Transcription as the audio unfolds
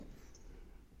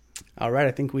All right,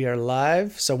 I think we are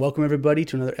live. So welcome everybody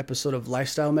to another episode of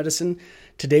Lifestyle Medicine.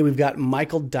 Today we've got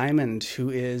Michael Diamond,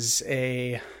 who is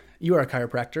you are a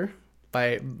chiropractor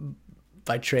by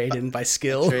trade and by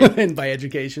skill and by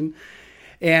education.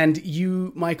 And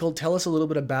you, Michael, tell us a little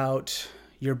bit about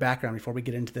your background before we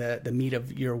get into the meat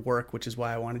of your work, which is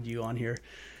why I wanted you on here.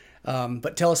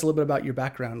 But tell us a little bit about your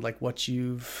background, like what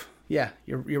your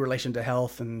relation to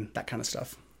health and that kind of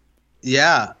stuff.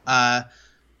 Yeah.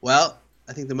 Well,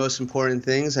 I think the most important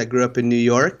things, I grew up in New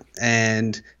York,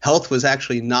 and health was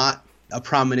actually not a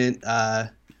prominent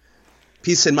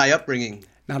piece in my upbringing.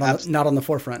 Not on the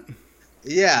forefront.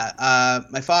 Yeah.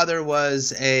 My father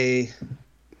was a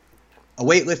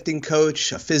weightlifting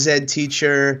coach, a phys ed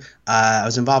teacher. I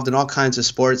was involved in all kinds of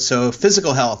sports. So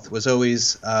physical health was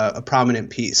always a prominent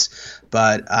piece.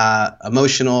 But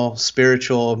emotional,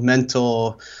 spiritual,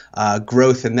 mental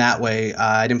growth in that way,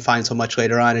 I didn't find so much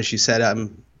later on. As you said,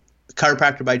 I'm a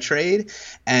chiropractor by trade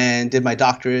and did my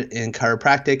doctorate in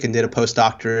chiropractic and did a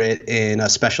postdoctorate in a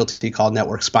specialty called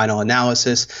network spinal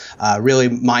analysis, really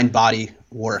mind-body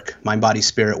work,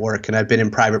 mind-body-spirit work. And I've been in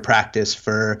private practice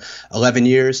for 11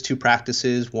 years, 2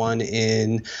 practices, one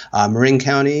in Marin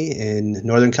County in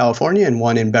Northern California and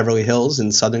one in Beverly Hills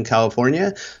in Southern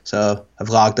California. So I've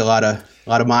logged a lot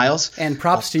of miles. And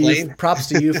props to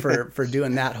you for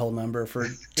doing that whole number for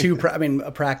 2.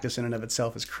 A practice in and of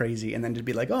itself is crazy. And then to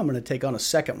be like, oh, I'm going to take on a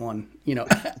second one,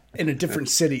 in a different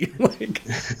city. Like,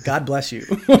 God bless you.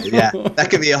 Yeah, that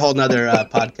could be a whole nother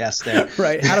podcast there.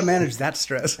 Right. How to manage that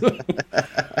stress.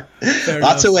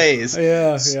 Lots of ways.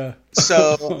 Yeah.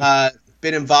 So,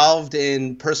 been involved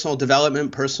in personal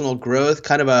development, personal growth,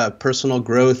 kind of a personal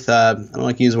growth, I don't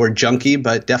like to use the word junkie,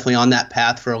 but definitely on that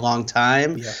path for a long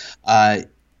time. Yeah.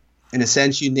 In a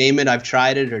sense, you name it, I've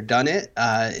tried it or done it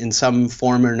in some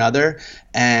form or another.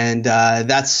 And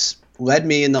that's led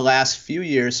me in the last few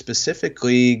years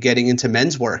specifically getting into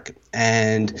men's work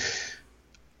and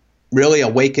really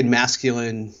awakened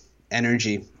masculine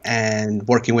energy and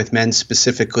working with men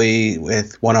specifically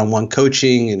with one-on-one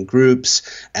coaching and groups,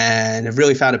 and I've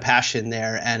really found a passion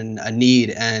there and a need.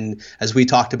 And as we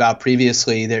talked about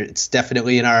previously, it's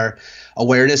definitely in our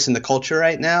awareness in the culture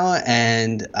right now,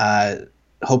 and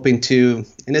hoping to,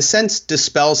 in a sense,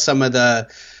 dispel some of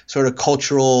the sort of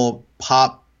cultural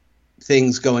pop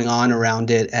things going on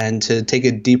around it, and to take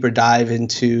a deeper dive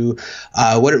into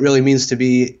what it really means to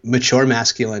be mature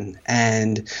masculine.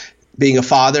 And being a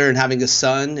father and having a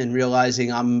son and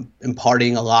realizing I'm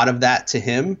imparting a lot of that to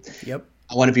him. Yep.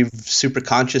 I want to be super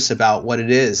conscious about what it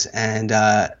is. And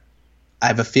I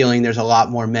have a feeling there's a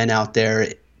lot more men out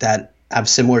there that have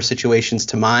similar situations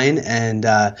to mine, and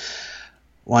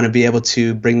want to be able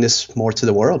to bring this more to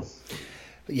the world.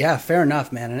 Yeah, fair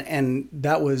enough, man. And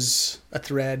that was a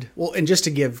thread. Well, and just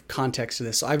to give context to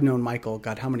this, so I've known Michael,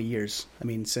 God, how many years? I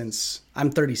mean, since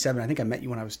I'm 37, I think I met you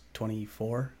when I was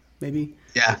 24. Maybe.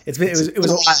 Yeah. It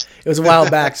was a while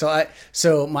back.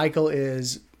 So Michael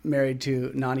is married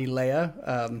to Nani Leah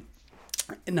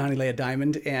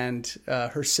Diamond, and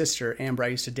her sister Amber I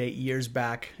used to date years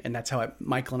back, and that's how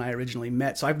Michael and I originally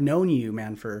met. So I've known you,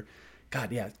 man, for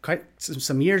quite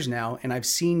some years now, and I've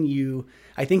seen you.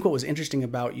 I think what was interesting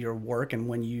about your work, and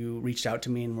when you reached out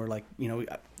to me and were like,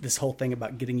 this whole thing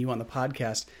about getting you on the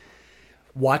podcast,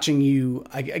 watching you,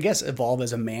 I guess, evolve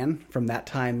as a man from that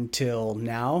time till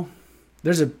now,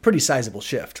 there's a pretty sizable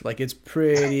shift. Like, it's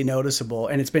pretty noticeable,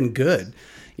 and it's been good.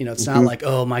 It's not like,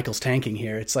 oh, Michael's tanking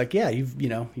here. It's like, yeah,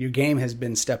 your game has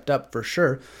been stepped up for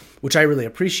sure, which I really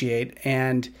appreciate.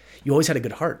 And you always had a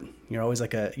good heart. You're always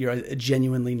you're a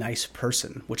genuinely nice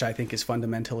person, which I think is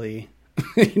fundamentally,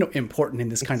 important in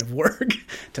this kind of work,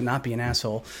 to not be an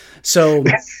asshole. So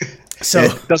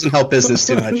it doesn't help business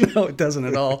too much. No, it doesn't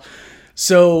at all.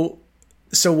 So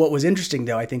what was interesting,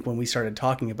 though, I think when we started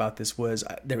talking about this was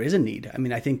there is a need. I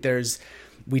mean, I think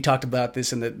we talked about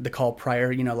this in the call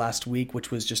prior, last week,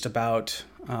 which was just about,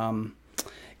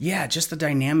 just the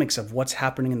dynamics of what's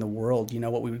happening in the world,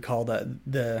 what we would call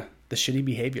the shitty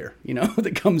behavior,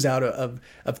 that comes out of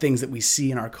things that we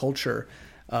see in our culture.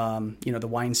 The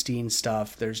Weinstein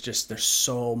stuff, there's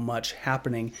so much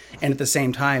happening. And at the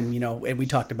same time, and we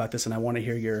talked about this, and I want to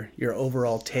hear your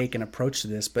overall take and approach to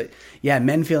this, but yeah,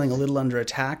 men feeling a little under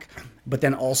attack, but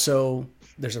then also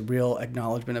there's a real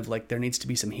acknowledgement of there needs to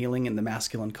be some healing in the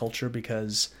masculine culture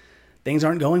because things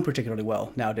aren't going particularly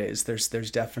well nowadays. There's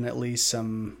definitely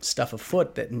some stuff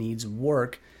afoot that needs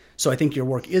work. So I think your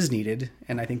work is needed.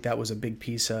 And I think that was a big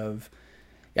piece of,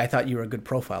 I thought you were a good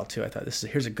profile too. I thought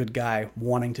here's a good guy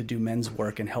wanting to do men's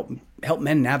work and help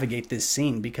men navigate this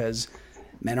scene, because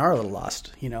men are a little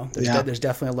lost. There's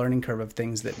definitely a learning curve of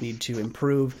things that need to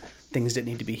improve. things that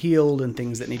need to be healed and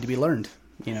things that need to be learned.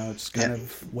 You know, it's kind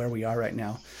of where we are right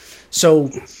now. So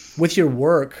with your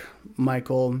work,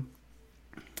 Michael,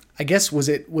 I guess was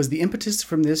the impetus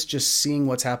from this just seeing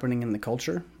what's happening in the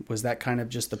culture? Was that kind of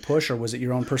just the push, or was it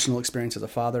your own personal experience as a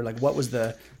father? Like, what was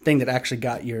the thing that actually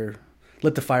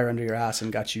lit the fire under your ass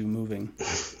and got you moving?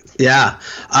 Yeah,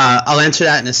 I'll answer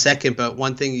that in a second. But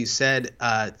one thing you said,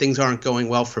 things aren't going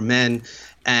well for men,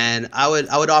 and I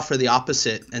would offer the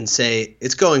opposite and say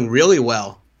it's going really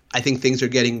well. I think things are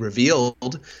getting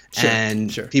revealed,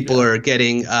 and people are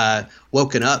getting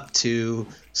woken up to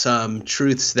some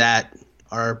truths that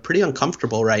are pretty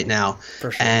uncomfortable right now.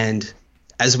 For sure. And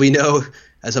as we know,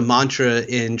 as a mantra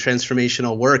in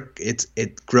transformational work,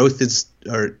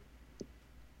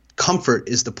 comfort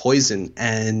is the poison,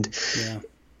 and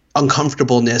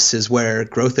uncomfortableness is where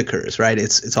growth occurs, right?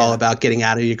 It's all about getting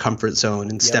out of your comfort zone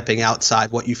and stepping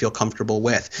outside what you feel comfortable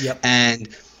with. And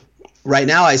right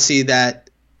now I see that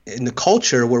in the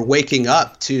culture, we're waking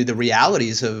up to the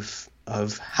realities of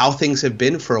how things have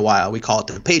been for a while. We call it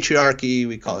the patriarchy,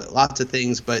 we call it lots of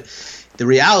things, but the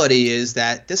reality is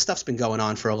that this stuff's been going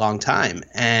on for a long time,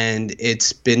 and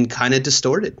it's been kind of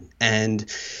distorted. And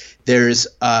there's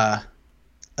a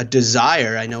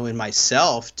desire, I know in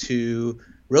myself, to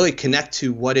really connect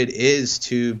to what it is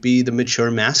to be the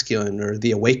mature masculine or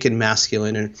the awakened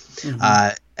masculine.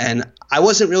 And I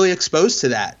wasn't really exposed to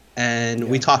that. And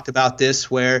we talked about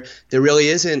this, where there really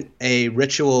isn't a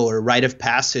ritual or rite of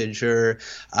passage or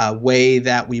a way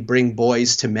that we bring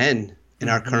boys to men in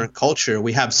our current culture.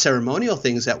 We have ceremonial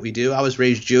things that we do. I was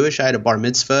raised Jewish. I had a bar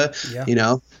mitzvah,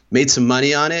 made some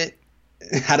money on it,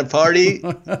 had a party.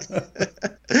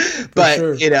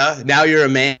 But, now you're a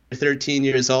man, 13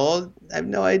 years old. I have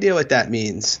no idea what that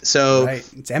means. So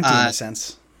it's empty in a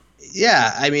sense.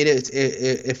 Yeah, I mean,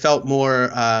 it felt more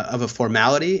of a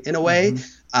formality in a way.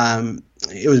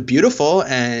 It was beautiful,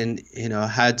 and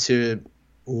had to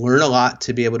learn a lot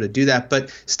to be able to do that.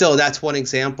 But still, that's one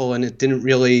example, and it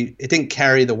didn't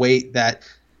carry the weight that,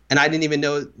 and I didn't even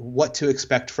know what to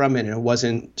expect from it, and it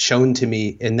wasn't shown to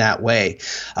me in that way.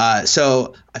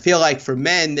 So I feel like for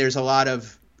men, there's a lot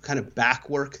of kind of back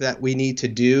work that we need to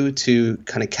do to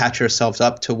kind of catch ourselves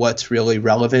up to what's really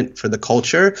relevant for the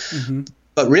culture.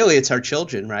 But really, it's our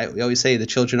children, right? We always say the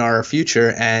children are our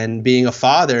future. And being a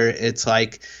father, it's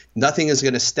like nothing is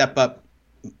going to step up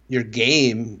your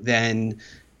game than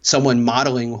someone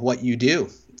modeling what you do.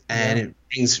 And it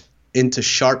brings into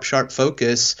sharp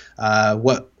focus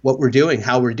what we're doing,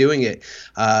 how we're doing it.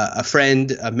 A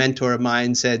friend, a mentor of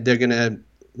mine said they're going to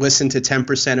listen to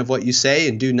 10% of what you say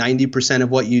and do 90% of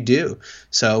what you do.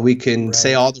 So we can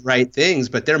say all the right things,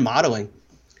 but they're modeling.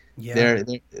 They're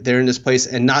in this place,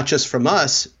 and not just from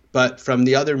us, but from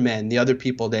the other men, the other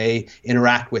people they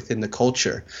interact with in the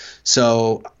culture.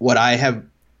 So what I have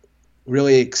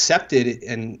really accepted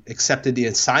the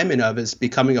assignment of is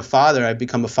becoming a father. I've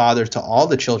become a father to all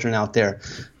the children out there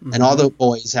and all the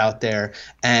boys out there.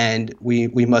 And we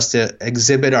must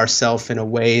exhibit ourselves in a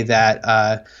way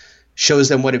that shows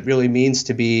them what it really means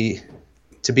to be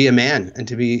a man and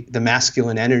to be the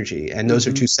masculine energy. And those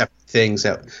are two separate things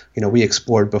that, we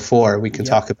explored before. We can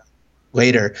talk about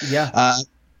later.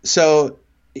 So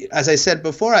as I said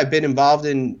before, I've been involved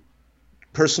in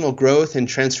personal growth and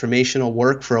transformational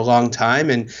work for a long time.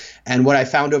 And what I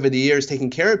found over the years taking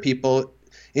care of people,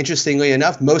 interestingly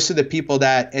enough, most of the people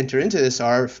that enter into this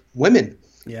are women.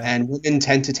 And women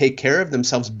tend to take care of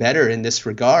themselves better in this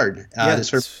regard.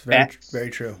 That's very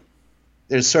true.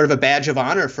 There's sort of a badge of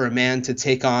honor for a man to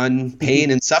take on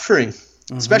pain and suffering,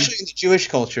 especially in the Jewish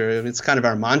culture. I mean, it's kind of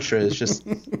our mantra is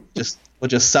we'll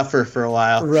just suffer for a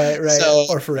while. Right. So,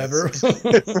 or forever.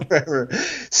 Forever.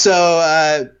 So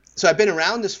I've been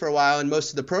around this for a while, and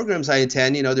most of the programs I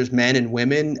attend, there's men and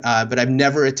women, but I've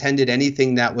never attended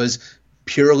anything that was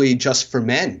purely just for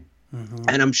men.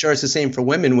 And I'm sure it's the same for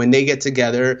women. When they get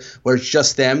together where it's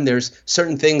just them, there's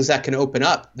certain things that can open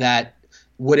up that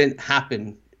wouldn't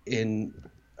happen in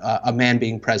a man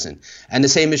being present. And the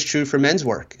same is true for men's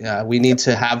work. We need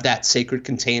to have that sacred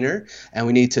container, and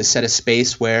we need to set a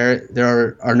space where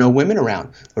there are no women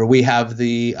around, where we have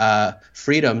the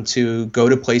freedom to go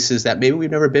to places that maybe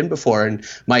we've never been before. And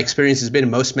my experience has been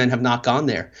most men have not gone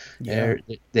there.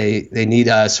 They need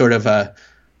a sort of a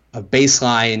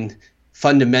baseline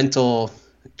fundamental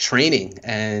training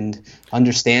and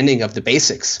understanding of the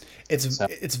basics.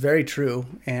 It's very true.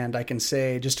 And I can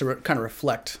say, just to kind of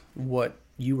reflect what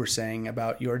you were saying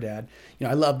about your dad,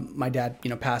 I love my dad,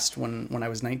 passed when I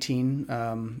was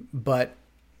 19. But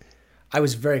I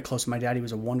was very close to my dad. He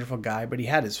was a wonderful guy, but he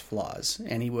had his flaws,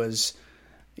 and he was,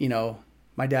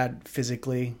 my dad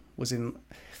physically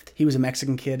he was a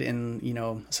Mexican kid in, you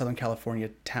know, Southern California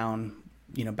town,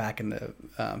 you know, back in the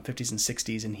 50s and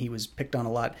 60s, and he was picked on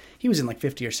a lot. He was in like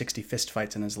 50 or 60 fist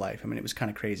fights in his life. I mean, it was kind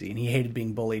of crazy, and he hated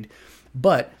being bullied.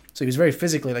 But so he was very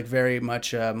physically, like, very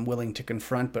much willing to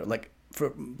confront, but, like,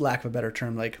 for lack of a better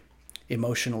term, like,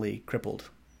 emotionally crippled.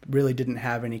 Really didn't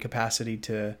have any capacity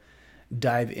to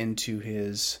dive into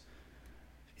his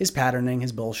patterning,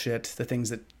 his bullshit, the things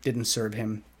that didn't serve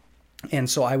him. And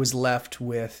so I was left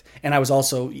with, and he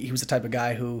was the type of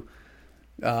guy who,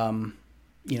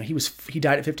 you know, he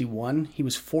died at 51. He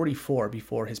was 44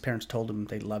 before his parents told him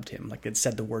they loved him. Like, it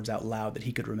said the words out loud that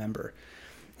he could remember.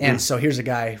 And so here's a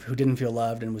guy who didn't feel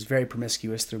loved and was very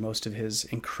promiscuous through most of his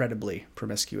incredibly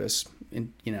promiscuous,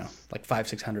 you know, like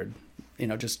 500-600, you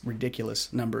know, just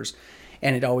ridiculous numbers.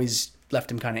 And it always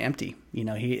left him kind of empty, you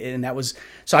know.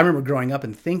 So I remember growing up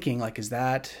and thinking, like,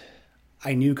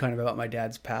 I knew kind of about my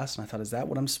dad's past, and I thought, is that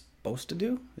what I'm supposed to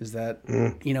do? Is that,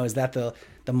 you know, is that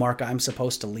the mark I'm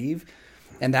supposed to leave?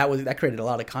 And that created a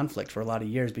lot of conflict for a lot of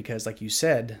years because, like you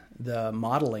said, the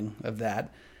modeling of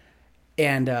that,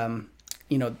 and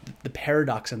you know, the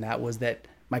paradox in that was that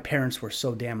my parents were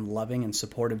so damn loving and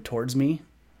supportive towards me.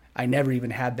 I never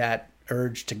even had that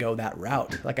urge to go that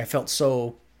route. Like, I felt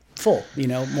so full, you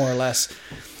know, more or less.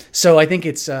 So I think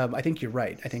I think you're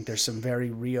right. I think there's some very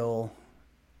real.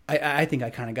 I think I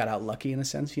kind of got out lucky in a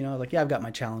sense, you know, like, yeah, I've got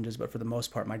my challenges, but for the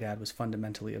most part, my dad was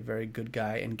fundamentally a very good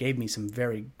guy and gave me some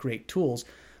very great tools.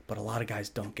 But a lot of guys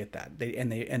don't get that.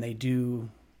 They do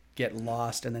get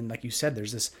lost. And then, like you said,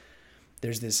 there's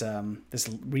this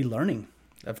relearning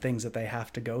of things that they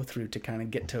have to go through to kind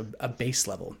of get to a base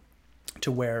level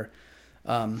to where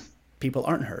people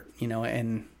aren't hurt, you know,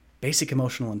 and basic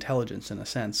emotional intelligence in a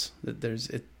sense that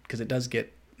because it does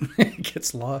get it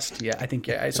gets lost. Yeah, I think,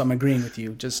 so I'm agreeing with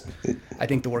you. I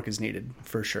think the work is needed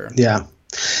for sure. Yeah.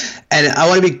 And I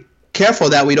want to be careful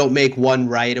that we don't make one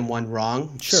right and one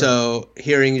wrong. Sure. So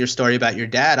hearing your story about your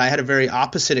dad, I had a very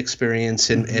opposite experience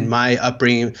in my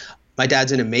upbringing. My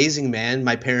dad's an amazing man.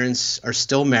 My parents are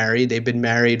still married. They've been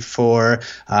married for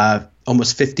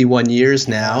almost 51 years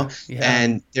now,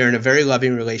 and they're in a very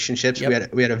loving relationship.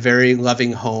 Yep. We had a very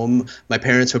loving home. My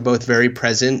parents were both very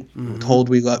present, told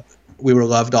we were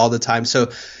loved all the time. So,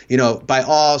 you know, by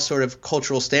all sort of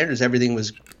cultural standards, everything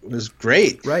was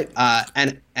great. Right.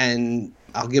 And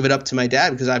I'll give it up to my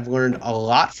dad because I've learned a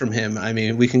lot from him. I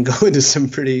mean, we can go into some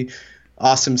pretty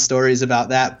awesome stories about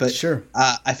that, but sure.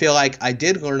 I feel like I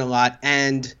did learn a lot,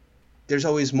 and there's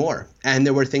always more. And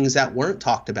there were things that weren't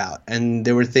talked about, and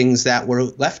there were things that were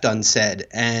left unsaid,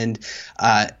 and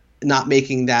not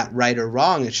making that right or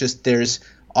wrong. It's just there's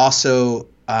also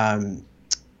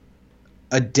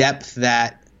a depth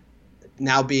that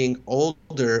now being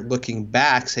older, looking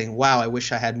back, saying, wow, I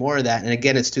wish I had more of that. And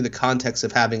again, it's through the context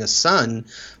of having a son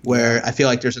where I feel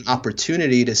like there's an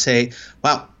opportunity to say,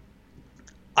 wow,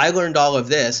 I learned all of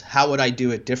this. How would I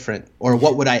do it different? Or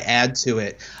what would I add to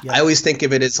it? Yeah. I always think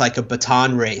of it as like a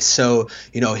baton race. So,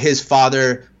 you know, his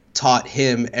father taught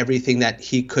him everything that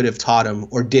he could have taught him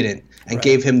or didn't, and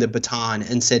gave him the baton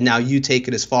and said, now you take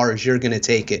it as far as you're going to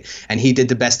take it. And he did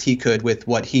the best he could with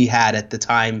what he had at the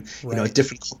time, you know,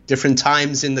 different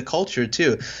times in the culture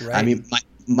too. Right. I mean,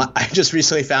 I just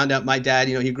recently found out my dad,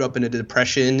 you know, he grew up in a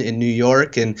depression in New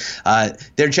York, and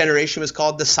their generation was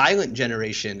called the silent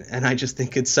generation. And I just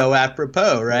think it's so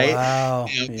apropos, right? Wow.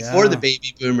 You know, before the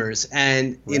baby boomers.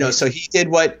 And, you know, so he did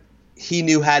what he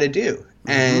knew how to do.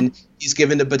 And he's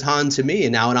given the baton to me,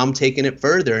 and I'm taking it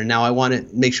further. And now I want to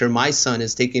make sure my son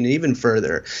is taking it even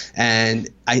further. And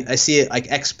I see it like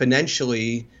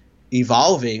exponentially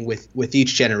evolving with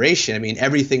each generation. I mean,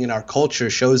 everything in our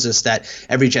culture shows us that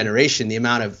every generation, the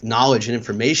amount of knowledge and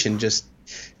information just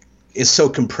is so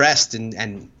compressed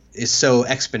and is so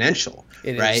exponential,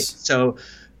 right? So,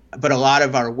 but a lot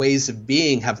of our ways of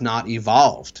being have not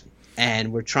evolved,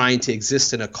 and we're trying to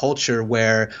exist in a culture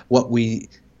where what we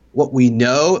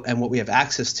know and what we have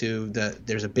access to,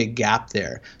 there's a big gap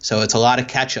there. So it's a lot of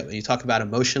catch up. When you talk about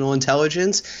emotional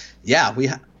intelligence,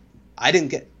 I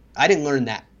didn't learn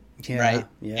that. Yeah, right.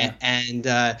 Yeah. And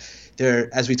there,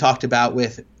 as we talked about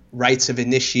with rites of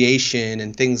initiation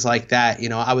and things like that, you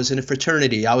know, I was in a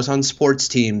fraternity, I was on sports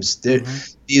teams.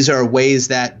 These are ways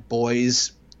that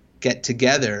boys get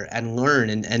together and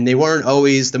learn, and they weren't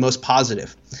always the most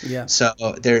positive. Yeah. So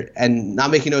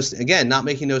not making those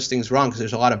things wrong, because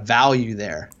there's a lot of value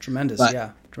there. Tremendous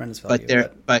value.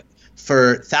 But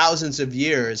for thousands of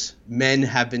years, men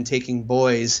have been taking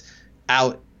boys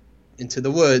out into the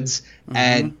woods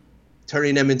and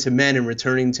turning them into men and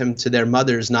returning them to their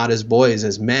mothers, not as boys,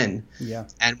 as men. Yeah.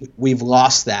 And we've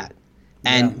lost that.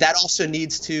 And that also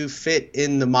needs to fit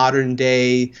in the modern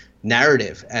day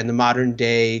narrative and the modern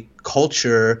day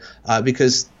culture,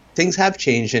 because things have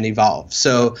changed and evolved.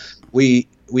 So we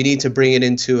need to bring it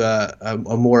into a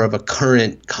more of a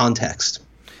current context.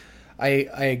 I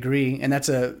agree, and there's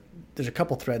a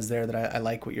couple threads there that I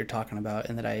like what you're talking about,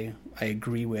 and that I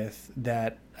agree with.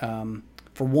 That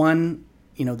for one,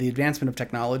 the advancement of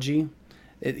technology.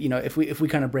 If we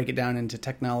kind of break it down into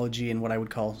technology and what I would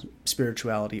call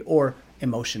spirituality or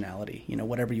emotionality,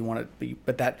 whatever you want it to be,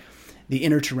 but that the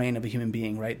inner terrain of a human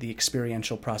being, right? The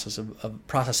experiential process of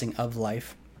processing of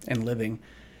life and living.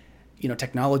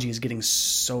 Technology is getting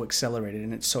so accelerated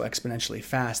and it's so exponentially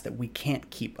fast that we can't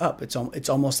keep up. It's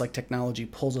almost like technology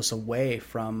pulls us away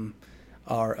from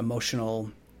our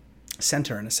emotional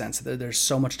center, in a sense. There's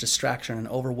so much distraction and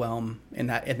overwhelm in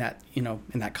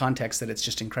that context that it's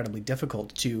just incredibly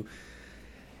difficult to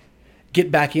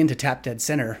get back into tap dead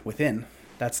center within.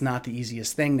 That's not the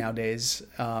easiest thing nowadays.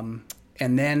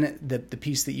 And then the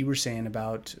piece that you were saying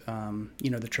about,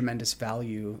 the tremendous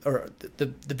value, or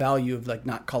the value of like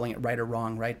not calling it right or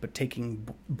wrong, right, but taking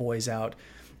boys out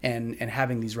and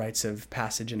having these rites of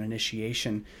passage and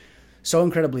initiation, so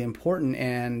incredibly important.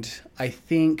 And I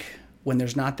think when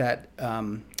there's not that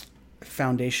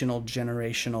foundational,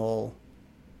 generational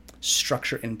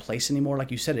structure in place anymore,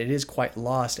 like you said, it is quite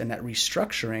lost. And that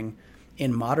restructuring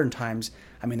in modern times,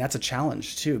 I mean, that's a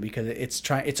challenge too, because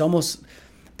it's almost,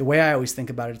 the way I always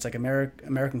think about it, it's like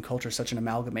American culture is such an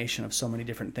amalgamation of so many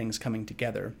different things coming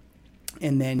together.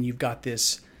 And then you've got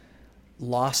this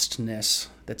lostness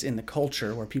that's in the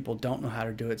culture where people don't know how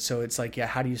to do it. So it's like,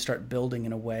 how do you start building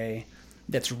in a way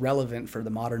that's relevant for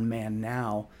the modern man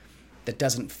now, that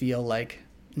doesn't feel like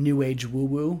new age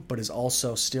woo-woo, but is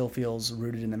also still feels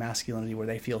rooted in the masculinity where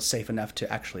they feel safe enough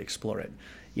to actually explore it,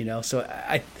 So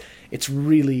it's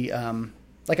really,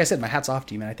 like I said, my hat's off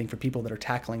to you, man. I think for people that are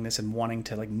tackling this and wanting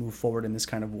to like move forward in this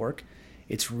kind of work,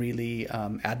 it's really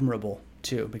admirable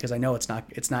too, because I know it's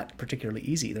not particularly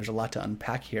easy. There's a lot to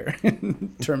unpack here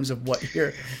in terms of what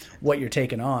you're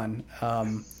taking on.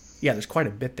 There's quite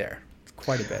a bit there,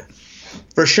 quite a bit.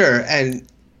 For sure, and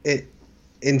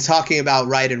in talking about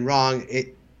right and wrong,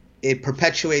 it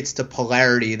perpetuates the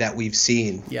polarity that we've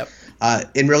seen. Yep.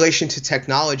 In relation to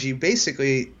technology,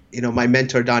 basically, my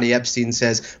mentor, Donnie Epstein,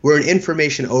 says we're an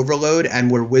information overload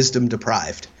and we're wisdom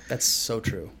deprived. That's so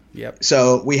true. Yep.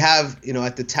 So we have,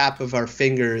 at the tap of our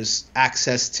fingers,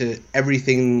 access to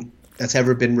everything that's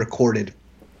ever been recorded.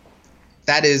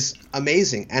 That is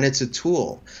amazing. And it's a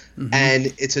tool. Mm-hmm.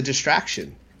 And it's a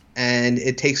distraction. And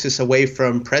it takes us away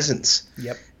from presence.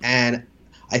 Yep. And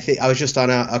I think I was just on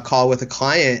a call with a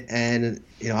client, and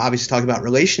obviously talking about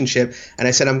relationship, and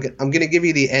I said I'm going to give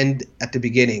you the end at the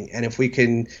beginning, and if we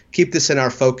can keep this in our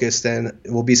focus, then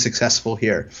we'll be successful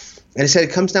here. And I said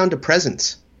it comes down to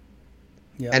presence.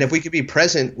 Yep. And if we could be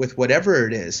present with whatever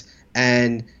it is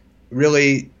and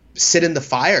really sit in the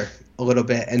fire a little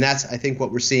bit, and that's I think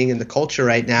what we're seeing in the culture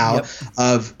right now. Yep.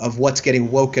 of what's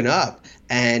getting woken up,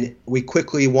 and we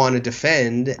quickly want to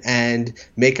defend and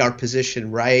make our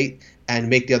position right and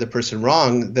make the other person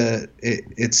wrong. The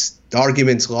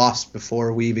argument's lost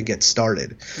before we even get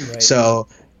started. Right. So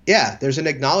there's an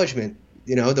acknowledgement.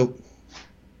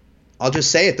 I'll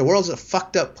just say it. The world's a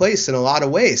fucked up place in a lot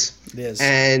of ways. It is.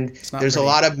 And there's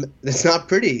pretty. It's not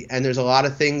pretty. And there's a lot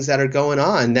of things that are going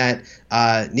on that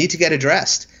need to get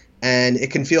addressed. And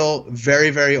it can feel very,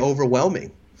 very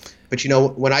overwhelming. But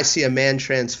when I see a man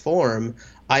transform,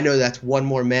 I know that's one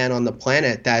more man on the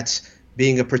planet that's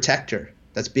being a protector,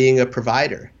 that's being a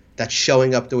provider, that's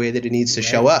showing up the way that it needs to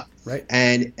show up. Right.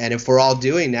 And if we're all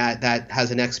doing that, that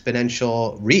has an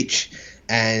exponential reach.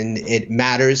 And it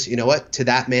matters, to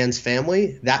that man's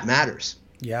family, that matters.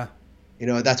 Yeah.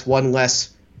 That's one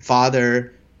less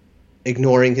father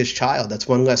ignoring his child. That's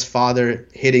one less father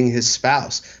hitting his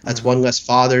spouse. That's one less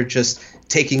father just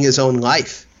taking his own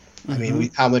life. Mm-hmm. I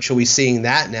mean, how much are we seeing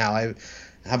that now? I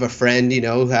have a friend,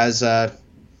 who has a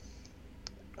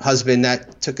husband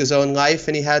that took his own life,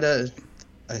 and he had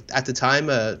at the time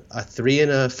a 3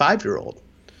 and a 5-year-old.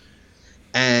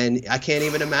 And I can't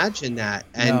even imagine that.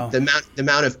 And the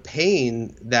amount of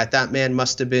pain that man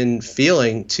must have been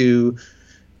feeling to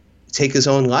take his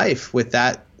own life with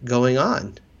that going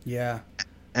on. Yeah.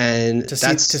 And to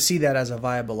see that as a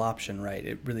viable option, right?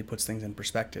 It really puts things in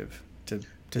perspective to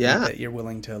think that you're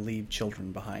willing to leave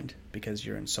children behind because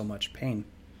you're in so much pain.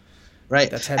 Right.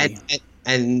 That's heavy.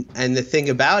 And the thing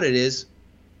about it is,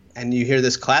 and you hear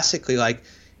this classically, like,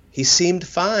 he seemed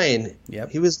fine.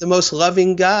 Yep. He was the most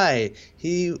loving guy.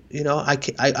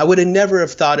 I would have never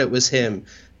have thought it was him,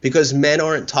 because men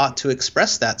aren't taught to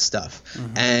express that stuff.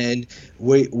 Mm-hmm. And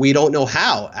we don't know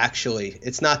how, actually.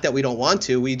 It's not that we don't want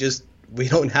to. We we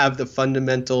don't have the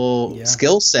fundamental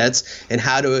skill sets in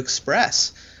how to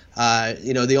express.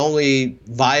 The only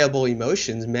viable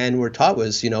emotions men were taught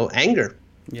was, anger.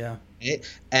 Yeah. Right?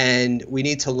 And we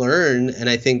need to learn, and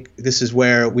I think this is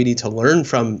where we need to learn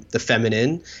from the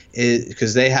feminine, is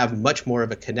because they have much more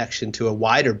of a connection to a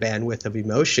wider bandwidth of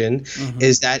emotion,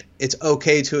 is that it's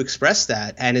okay to express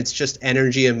that, and it's just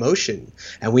energy and motion,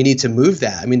 and we need to move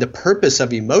that. I mean, the purpose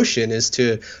of emotion is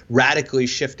to radically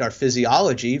shift our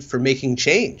physiology for making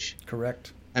change.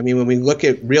 Correct. I mean, when we look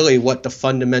at really what the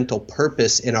fundamental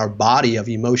purpose in our body of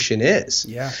emotion is.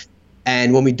 Yeah.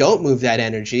 And when we don't move that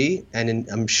energy, and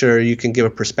I'm sure you can give a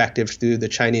perspective through the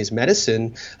Chinese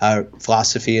medicine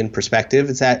philosophy and perspective,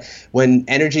 is that when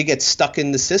energy gets stuck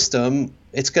in the system,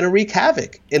 it's going to wreak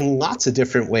havoc in lots of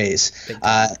different ways.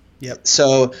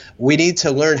 So we need to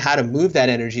learn how to move that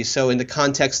energy. So in the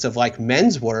context of like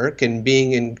men's work and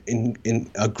being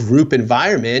in a group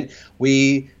environment,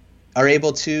 we are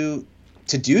able to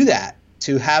do that,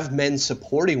 to have men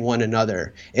supporting one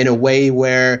another in a way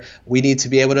where we need to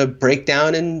be able to break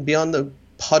down and be on the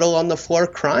puddle on the floor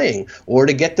crying, or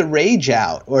to get the rage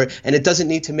out, and it doesn't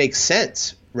need to make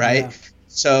sense, right?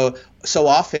 Yeah. So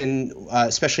often,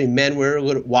 especially men,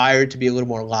 we're wired to be a little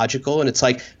more logical, and it's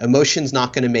like emotion's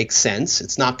not going to make sense.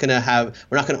 We're not going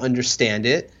to understand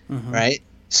it, right?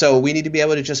 So we need to be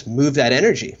able to just move that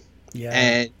energy. Yeah.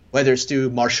 And whether it's through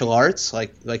martial arts,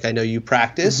 like I know you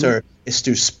practice, or it's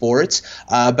through sports.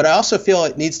 But I also feel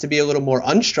it needs to be a little more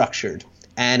unstructured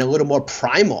and a little more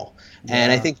primal. Yeah.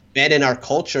 And I think men in our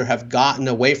culture have gotten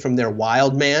away from their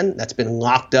wild man that's been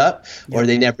locked up, or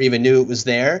they never even knew it was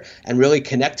there, and really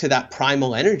connect to that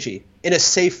primal energy in a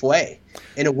safe way,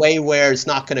 in a way where it's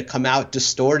not going to come out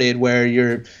distorted, where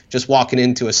you're just walking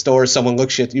into a store, someone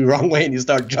looks at you the wrong way and you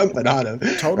start jumping on them.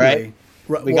 Totally.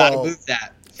 Right? We got to move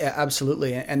that. Yeah,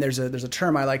 absolutely. And there's a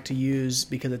term I like to use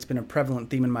because it's been a prevalent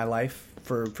theme in my life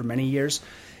for many years.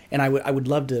 And I would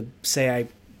love to say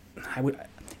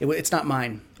it's not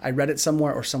mine. I read it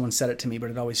somewhere or someone said it to me, but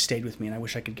it always stayed with me, and I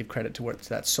wish I could give credit to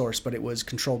that source, but it was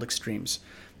controlled extremes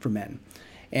for men.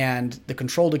 And the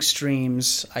controlled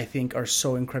extremes, I think, are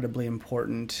so incredibly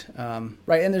important,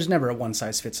 right? And there's never a one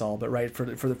size fits all, but right for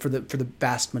the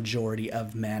vast majority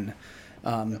of men,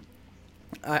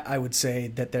 I would say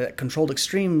that the controlled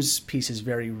extremes piece is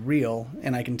very real,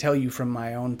 and I can tell you from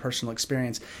my own personal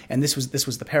experience. And this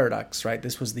was the paradox, right?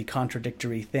 This was the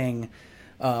contradictory thing.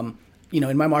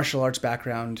 In my martial arts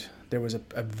background, there was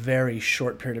a very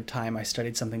short period of time I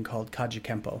studied something called Kaji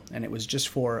Kempo, and it was just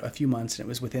for a few months, and it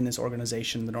was within this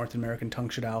organization, the North American Tang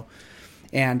Shu Dao,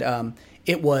 and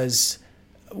it was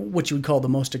what you would call the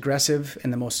most aggressive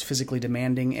and the most physically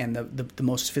demanding and the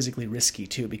most physically risky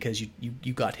too, because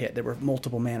you got hit. There were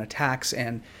multiple man attacks,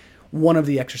 and one of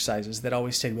the exercises that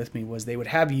always stayed with me was they would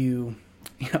have you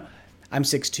I'm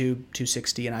 6'2",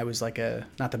 260, and I was like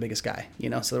not the biggest guy,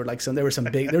 so there were some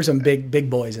big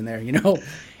boys in there,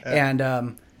 and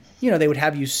they would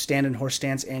have you stand in horse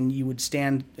stance, and you would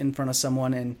stand in front of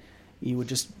someone, and you would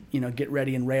just get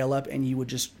ready and rail up, and you would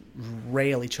just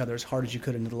rail each other as hard as you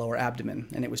could into the lower abdomen.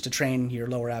 And it was to train your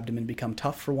lower abdomen become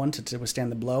tough, for one, to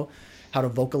withstand the blow, how to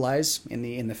vocalize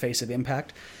in the face of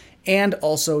impact. And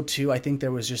also I think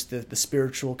there was just the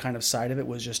spiritual kind of side of it,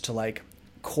 was just to like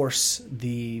course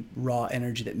the raw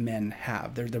energy that men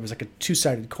have. There was like a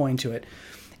two-sided coin to it.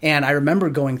 And I remember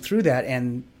going through that,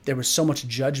 and there was so much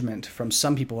judgment from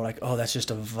some people who were like, oh, that's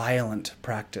just a violent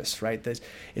practice, right?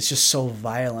 It's just so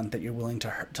violent that you're willing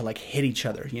to like hit each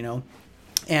other,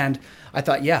 And I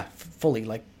thought, yeah, fully,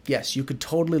 like, yes, you could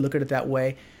totally look at it that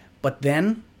way. But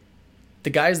then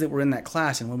the guys that were in that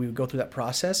class, and when we would go through that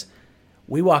process,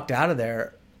 we walked out of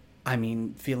there,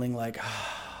 feeling like,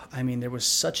 there was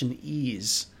such an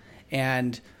ease.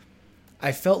 And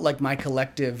I felt like my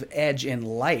collective edge in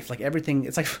life, like everything,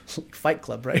 it's like Fight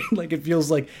Club, right? Like it feels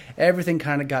like everything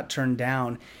kind of got turned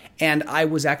down. And I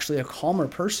was actually a calmer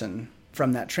person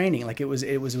from that training. Like it was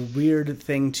a weird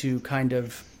thing to kind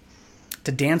of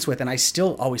to dance with, and I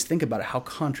still always think about it, how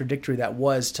contradictory that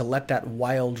was to let that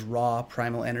wild, raw,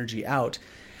 primal energy out.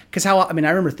 Because I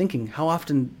remember thinking, how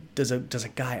often does a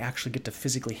guy actually get to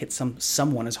physically hit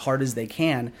someone as hard as they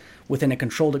can within a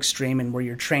controlled extreme, and where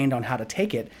you're trained on how to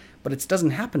take it? But it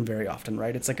doesn't happen very often,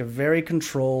 right? It's like a very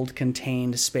controlled,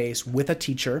 contained space with a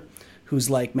teacher who's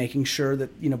like making sure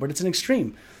that, but it's an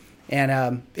extreme.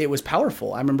 And it was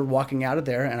powerful. I remember walking out of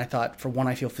there, and I thought, for one,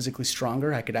 I feel physically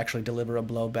stronger. I could actually deliver a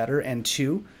blow better. And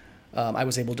two, I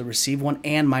was able to receive one,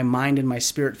 and my mind and my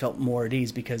spirit felt more at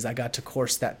ease because I got to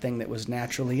course that thing that was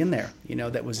naturally in there,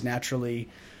 that was naturally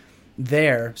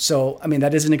there. So, I mean,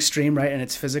 that is an extreme, right? And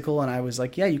it's physical. And I was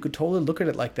like, yeah, you could totally look at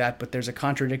it like that. But there's a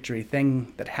contradictory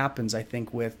thing that happens, I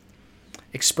think, with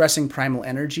expressing primal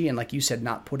energy and, like you said,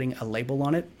 not putting a label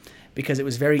on it, because it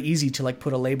was very easy to like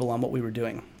put a label on what we were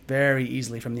doing very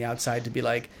easily from the outside, to be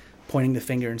like pointing the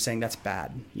finger and saying that's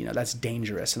bad, that's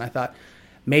dangerous. And I thought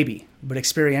maybe, but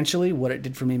experientially what it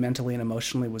did for me mentally and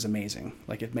emotionally was amazing.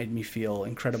 Like, it made me feel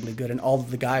incredibly good. And all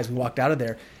of the guys, we walked out of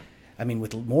there, I mean,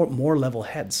 with more level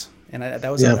heads. And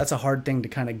that's a hard thing to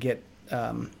kind of get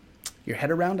your head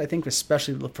around, I think,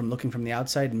 especially from looking from the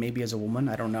outside, and maybe as a woman,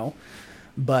 I don't know.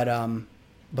 But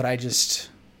I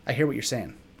hear what you're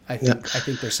saying. I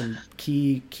think there's some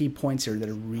key points here that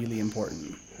are really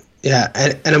important. Yeah,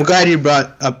 and I'm glad you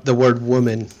brought up the word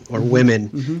woman or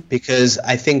women, because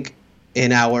I think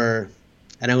and I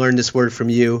learned this word from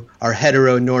you, our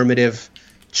heteronormative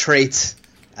traits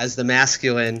as the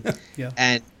masculine,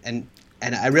 and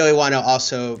I really want to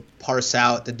also parse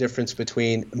out the difference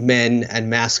between men and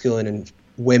masculine and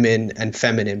women and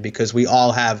feminine, because we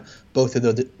all have both of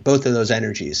those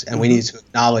energies, and we need to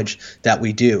acknowledge that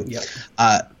we do. Yep.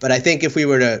 But I think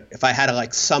if I had to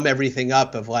like sum everything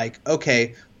up of like,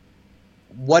 okay,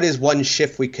 what is one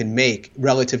shift we can make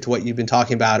relative to what you've been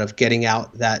talking about of getting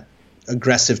out that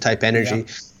aggressive type energy?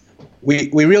 Yeah.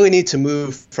 We really need to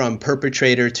move from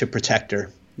perpetrator to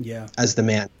protector. Yeah. As the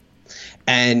man.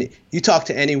 And you talk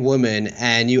to any woman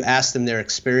and you ask them their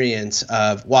experience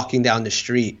of walking down the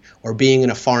street or being in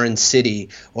a foreign city,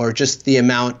 or just the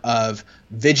amount of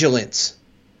vigilance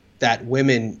that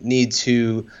women need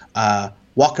to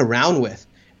walk around with.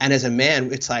 And as a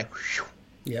man, it's like, whew,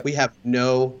 we have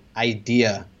no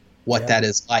idea what that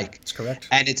is like. That's correct.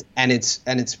 And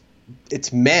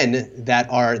it's men that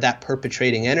are that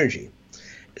perpetrating energy.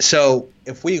 So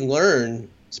if we learn,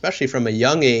 especially from a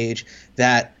young age,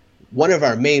 that one of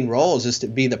our main roles is to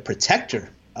be the protector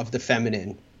of the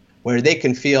feminine, where they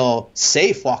can feel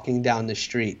safe walking down the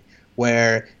street,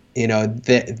 where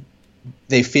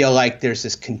they feel like there's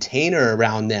this container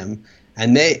around them,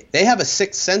 and they have a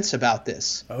sixth sense about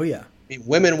this. Oh yeah. I mean,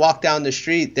 women walk down the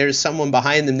street, there's someone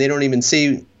behind them, they don't even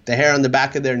see the hair on the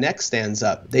back of their neck stands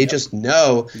up. They just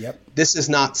know this is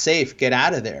not safe, get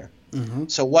out of there. Mm-hmm.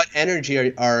 So what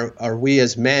energy are we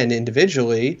as men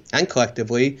individually and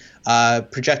collectively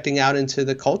projecting out into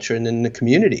the culture and in the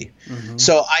community? Mm-hmm.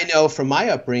 So I know from my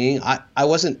upbringing, I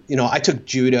wasn't, I took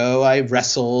judo, I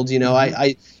wrestled,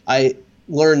 I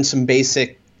learned some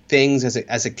basic things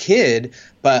as a kid,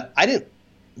 but I didn't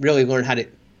really learn how to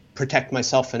protect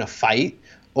myself in a fight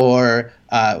or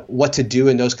what to do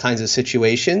in those kinds of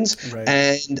situations. Right.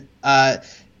 And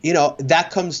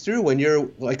that comes through when you're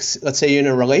like, let's say you're in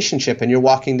a relationship and you're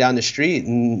walking down the street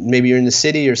and maybe you're in the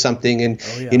city or something, and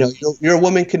your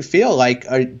woman can feel like,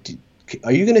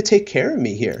 are you going to take care of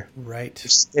me here? Right.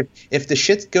 If the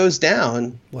shit goes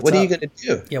down, what are you going to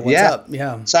do? Yeah. What's up?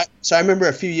 Yeah. So I remember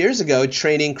a few years ago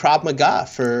training Krav Maga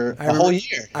for a whole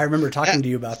year. I remember talking to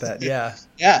you about that. Yeah.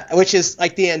 Yeah. Which is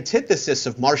like the antithesis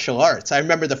of martial arts. I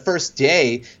remember the first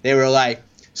day they were like,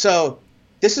 so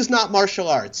this is not martial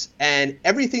arts, and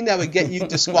everything that would get you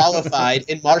disqualified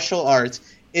in martial arts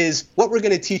is what we're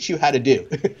going to teach you how to do,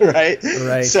 right?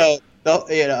 Right. So,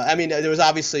 I mean, there was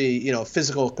obviously,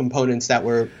 physical components that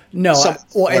were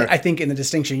I think in the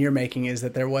distinction you're making is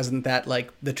that there wasn't that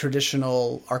like the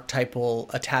traditional archetypal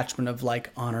attachment of like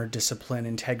honor, discipline,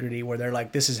 integrity, where they're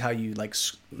like, this is how you like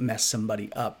mess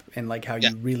somebody up, and like how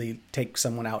you really take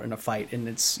someone out in a fight, and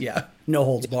it's no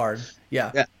holds barred.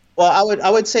 Yeah. Well, I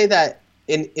would say that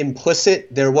in implicit,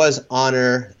 there was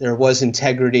honor, there was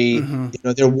integrity,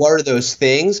 there were those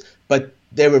things, but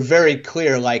they were very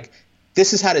clear, like,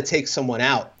 this is how to take someone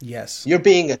out. Yes. You're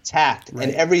being attacked,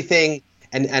 and everything,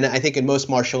 and I think in most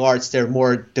martial arts, they're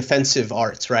more defensive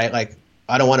arts, right? Like,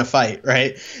 I don't want to fight,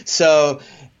 right? So,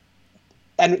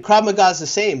 and Krav Maga is the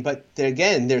same, but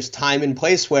there's time and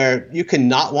place where you can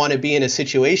not want to be in a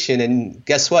situation, and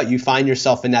guess what? You find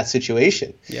yourself in that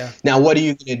situation. Yeah. Now, what are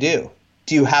you going to do?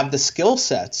 Do you have the skill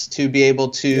sets to be able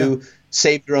to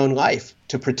save your own life,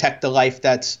 to protect the life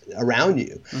that's around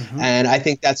you? Mm-hmm. And I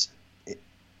think that's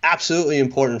absolutely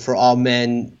important for all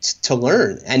men to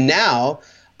learn. And now,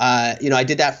 I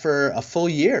did that for a full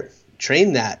year,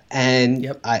 trained that.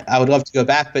 And I would love to go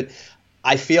back, but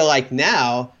I feel like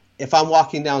now, if I'm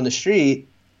walking down the street,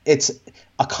 it's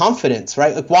a confidence,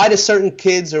 right? Like, why do certain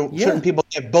kids or certain people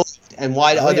get bullied, and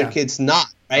why do other kids not,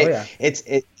 right? Oh, yeah.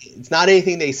 It's not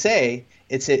anything they say.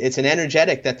 It's an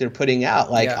energetic that they're putting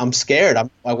out. Like, I'm scared.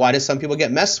 Why do some people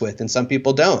get messed with and some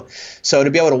people don't? So to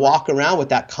be able to walk around with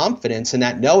that confidence and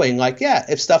that knowing, like,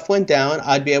 if stuff went down,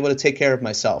 I'd be able to take care of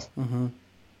myself. Mm-hmm.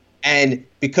 And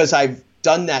because I've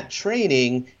done that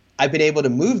training, I've been able to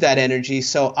move that energy,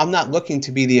 so I'm not looking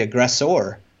to be the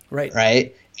aggressor.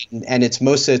 Right. And it's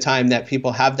most of the time that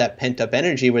people have that pent up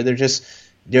energy where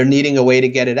they're needing a way to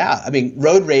get it out. I mean,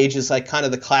 road rage is like kind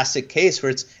of the classic case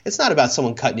where it's not about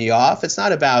someone cutting you off. It's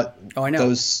not about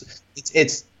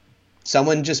it's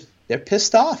someone just, they're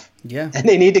pissed off. Yeah. And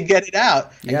they need to get it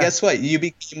out. And guess what? You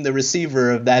became the receiver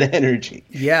of that energy.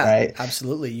 Yeah, right?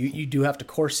 Absolutely. You do have to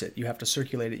course it. You have to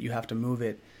circulate it. You have to move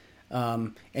it.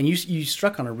 And you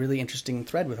struck on a really interesting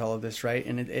thread with all of this, right?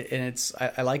 And it's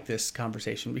I like this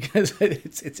conversation because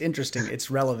it's interesting. It's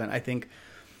relevant. I think,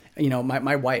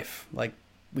 my wife, like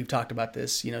we've talked about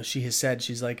this, she has said,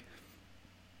 she's like,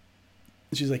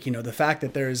 the fact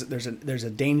that there's a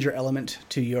danger element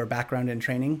to your background and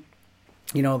training,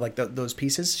 like those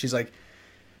pieces. She's like,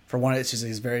 for one, it's just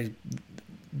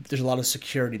there's a lot of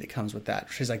security that comes with that.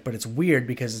 She's like, but it's weird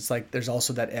because it's like there's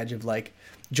also that edge of like,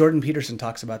 Jordan Peterson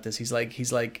talks about this. He's like,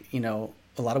 a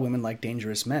lot of women like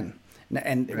dangerous men,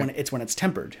 and right. when it's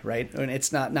tempered, right? And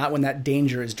it's not when that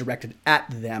danger is directed at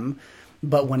them,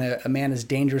 but when a man is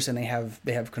dangerous and they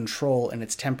have control and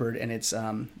it's tempered and it's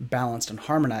balanced and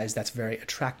harmonized, that's very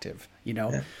attractive.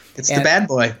 Yeah. It's the bad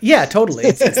boy. Yeah, totally.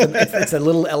 It's a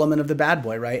little element of the bad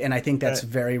boy, right? And I think that's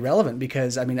very relevant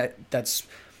because that's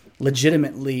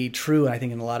legitimately true. And I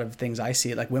think in a lot of things I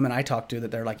see it, like women I talk to,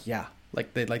 that they're like, yeah.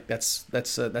 Like they like that's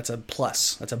a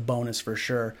plus. That's a bonus for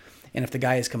sure. And if the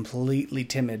guy is completely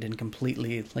timid and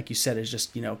completely, like you said, is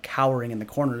just cowering in the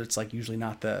corner, it's like usually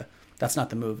that's not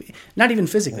the move. Not even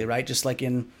physically, right? Just like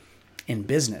in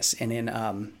business and in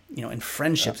in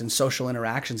friendships and social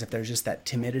interactions, if there's just that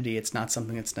timidity, it's not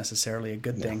something that's necessarily a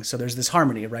good thing. So there's this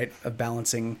harmony, right, of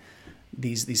balancing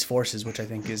these forces, which I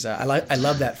think is I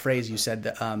love that phrase you said,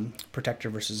 the protector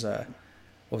versus what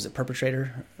was it,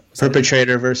 perpetrator?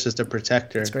 Perpetrator versus the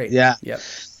protector. That's great. Yeah. Yep.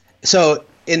 So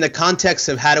in the context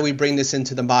of how do we bring this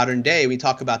into the modern day, we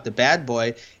talk about the bad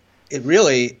boy. It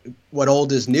really, what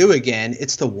old is new again,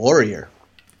 it's the warrior.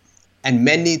 And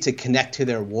men need to connect to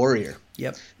their warrior.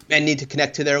 Yep. Men need to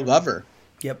connect to their lover.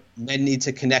 Yep. Men need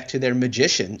to connect to their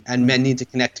magician, and men need to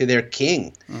connect to their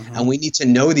king. Mm-hmm. And we need to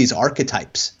know these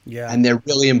archetypes. Yeah. And they're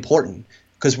really important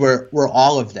because we're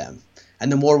all of them.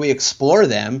 And the more we explore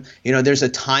them, there's a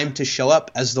time to show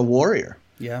up as the warrior.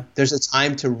 Yeah. There's a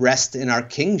time to rest in our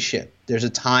kingship. There's a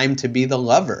time to be the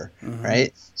lover,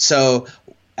 right? So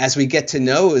as we get to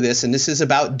know this, and this is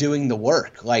about doing the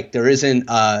work, like there isn't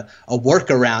a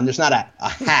workaround. There's not a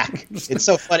hack. It's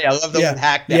so funny. I love the word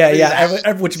hack.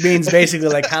 Yeah. Which means basically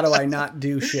like, how do I not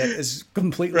do shit is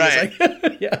completely right.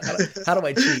 Like, how do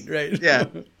I cheat, right? Yeah.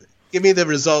 Give me the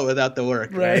result without the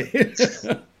work, right?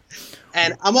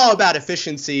 And I'm all about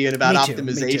efficiency and about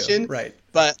optimization. Me too. Right.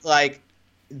 But like,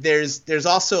 there's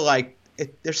also like,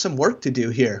 there's some work to do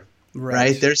here.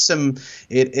 Right. There's some,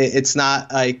 it's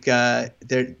not like,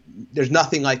 there's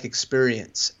nothing like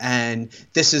experience. And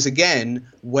this is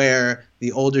again, where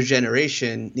the older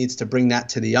generation needs to bring that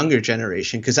to the younger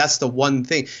generation. Cause that's the one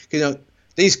thing,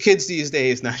 these kids these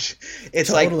days, it's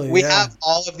totally, like we have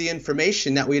all of the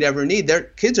information that we'd ever need. Their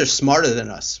kids are smarter than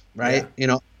us. Right.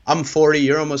 Yeah. I'm 40,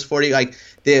 you're almost 40. Like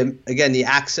the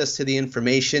access to the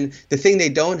information, the thing they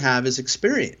don't have is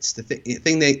experience. The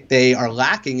thing they are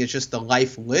lacking is just the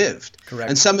life lived. Correct.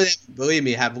 And some of them, believe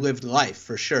me, have lived life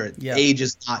for sure. Yeah. Age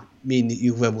does not mean that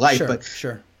you live life, but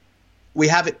we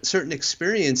have certain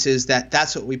experiences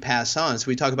that's what we pass on. So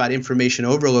we talk about information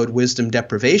overload, wisdom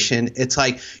deprivation. It's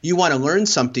like you want to learn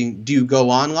something. Do you go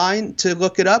online to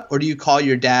look it up, or do you call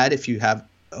your dad if you have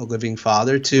a living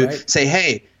father to say,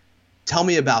 hey, tell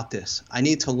me about this. I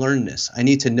need to learn this. I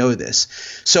need to know this.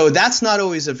 So that's not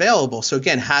always available. So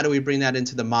again, how do we bring that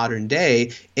into the modern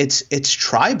day? It's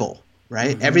tribal,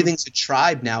 right? Mm-hmm. Everything's a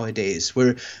tribe nowadays.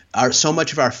 So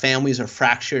much of our families are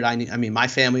fractured. I mean, my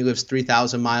family lives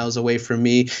 3,000 miles away from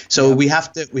me. So we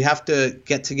have to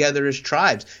get together as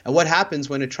tribes. And what happens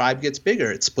when a tribe gets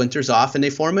bigger? It splinters off and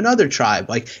they form another tribe.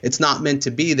 Like it's not meant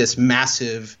to be this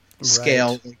massive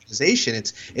scale organization.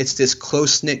 It's this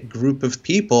close-knit group of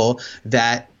people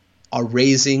that are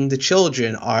raising the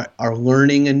children, are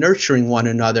learning and nurturing one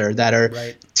another, that are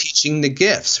teaching the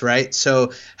gifts, right?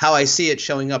 So how I see it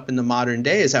showing up in the modern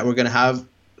day is that we're going to have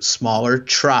smaller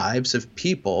tribes of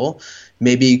people,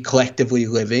 maybe collectively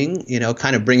living,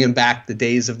 kind of bringing back the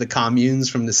days of the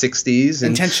communes from the 60s.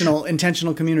 And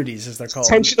intentional communities, as they're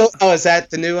called. Is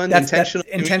that the new one?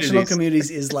 Intentional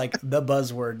communities is like the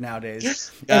buzzword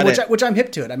nowadays, which I'm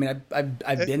hip to it. I mean,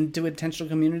 I've been to intentional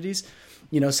communities.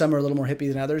 Some are a little more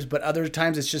hippie than others, but other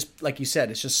times it's just like you said.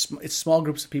 It's small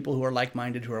groups of people who are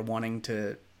like-minded, who are wanting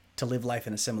to live life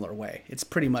in a similar way. It's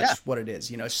pretty much what it is.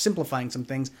 It's simplifying some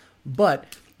things, but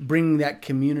bringing that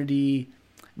community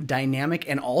dynamic.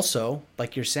 And also,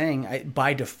 like you're saying,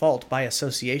 by default, by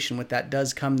association with that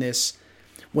does come this,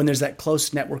 when there's that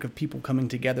close network of people coming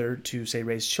together to, say,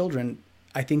 raise children,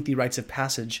 I think the rites of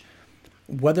passage,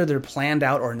 whether they're planned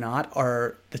out or not,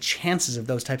 are the chances of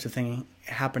those types of things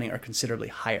happening are considerably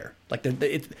higher. Like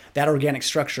that organic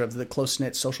structure of the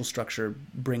close-knit social structure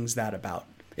brings that about.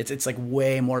 It's like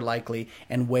way more likely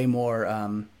and way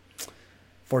more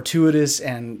fortuitous,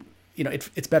 and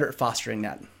it's better at fostering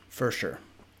that for sure.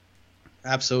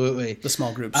 Absolutely. The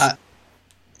small groups.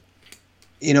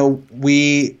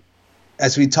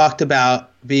 As we talked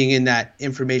about being in that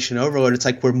information overload, it's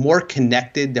like we're more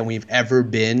connected than we've ever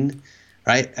been,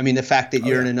 right? I mean, the fact that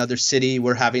you're in another city,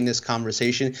 we're having this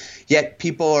conversation, yet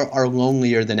people are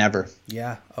lonelier than ever.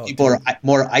 Yeah. People are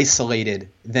more isolated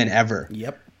than ever.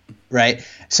 Yep. Right.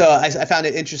 So I found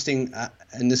it interesting,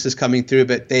 and this is coming through,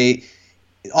 but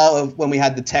when we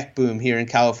had the tech boom here in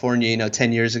California,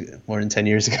 10 years ago, more than 10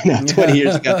 years ago now, 20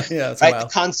 years ago, yeah, right? The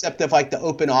concept of like the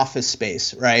open office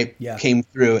space, right? Yeah. Came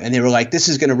through, and they were like, this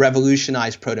is going to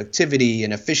revolutionize productivity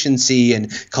and efficiency and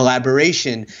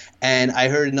collaboration. And I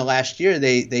heard in the last year,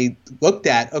 they looked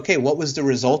at, okay, what was the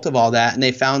result of all that? And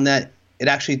they found that it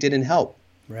actually didn't help.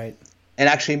 Right. It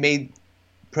actually made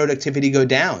productivity go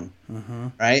down. Mm-hmm.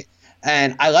 Right.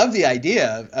 And I love the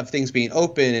idea of things being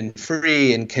open and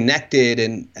free and connected,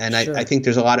 and sure. I think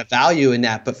there's a lot of value in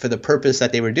that. But for the purpose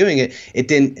that they were doing it, it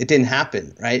didn't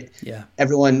happen, right? Yeah.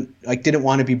 Everyone didn't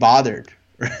want to be bothered,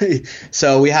 right?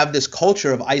 So we have this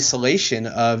culture of isolation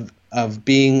of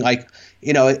being I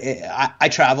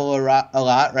travel a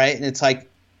lot, right? And it's like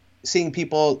seeing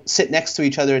people sit next to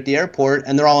each other at the airport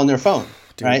and they're all on their phone,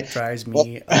 Dude, right? It drives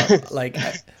me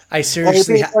I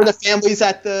seriously, or the families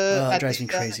at the it drives me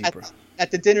crazy, bro.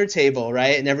 At the dinner table,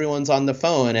 right? And everyone's on the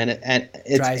phone, and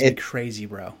it drives me crazy,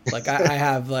 bro. Like I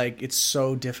have it's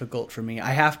so difficult for me.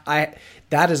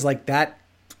 That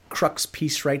crux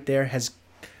piece right there has,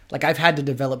 I've had to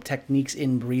develop techniques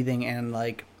in breathing and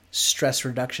stress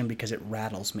reduction because it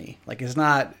rattles me.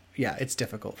 It's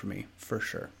difficult for me for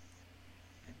sure.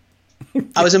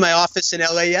 I was in my office in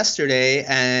LA yesterday,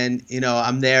 and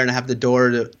I'm there, and I have the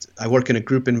door. I work in a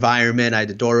group environment. I had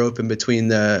the door open between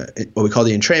what we call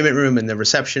the entrainment room and the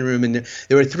reception room, and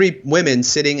there were three women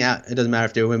sitting out. It doesn't matter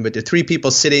if they were women, but there were three people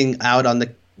sitting out on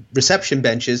the reception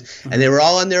benches, and they were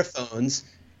all on their phones.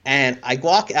 And I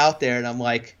walk out there, and I'm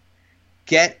like,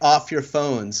 "Get off your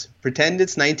phones! Pretend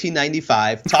it's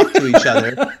 1995. Talk to each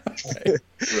other."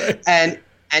 Right.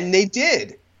 And they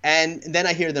did. And then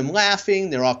I hear them laughing.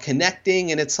 They're all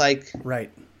connecting, and it's like, right.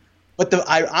 But the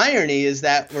irony is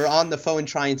that we're on the phone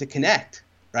trying to connect,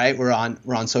 right? We're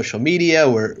on social media.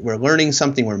 We're learning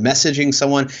something. We're messaging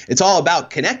someone. It's all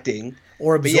about connecting.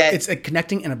 It's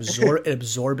connecting and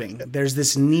absorbing. There's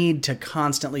this need to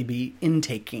constantly be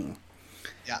intaking,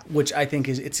 which I think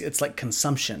it's like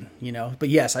consumption, But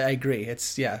yes, I agree.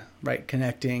 It's right.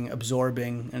 Connecting,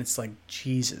 absorbing, and it's like,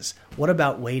 Jesus. What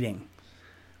about waiting?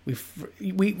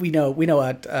 We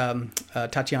know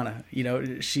Tatiana,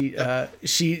 she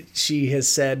has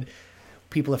said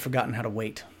people have forgotten how to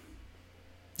wait,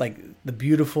 like the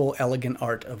beautiful, elegant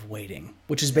art of waiting,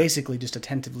 which is basically just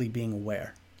attentively being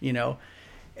aware.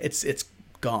 It's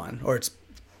gone, or it's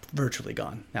virtually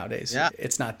gone nowadays. Yeah.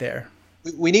 It's not there.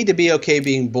 We need to be okay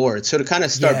being bored. So to kind of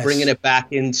start bringing it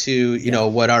back into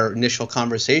what our initial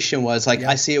conversation was,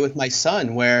 I see it with my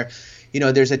son where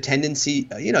there's a tendency,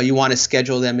 you want to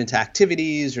schedule them into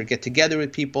activities or get together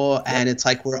with people. And it's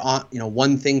like we're on,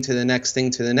 one thing to the next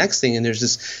thing to the next thing. And there's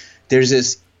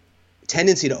this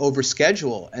tendency to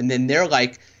overschedule. And then they're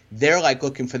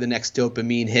looking for the next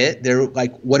dopamine hit. They're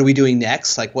like, what are we doing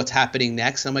next? Like, what's happening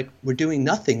next? And I'm like, we're doing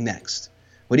nothing next.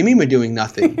 What do you mean we're doing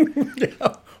nothing?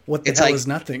 What the hell is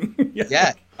nothing?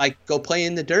 Go play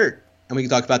in the dirt. And we can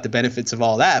talk about the benefits of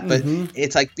all that. But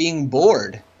it's like being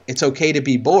bored. It's okay to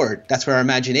be bored. That's where our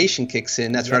imagination kicks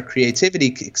in. That's where our creativity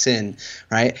kicks in,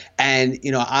 right? And,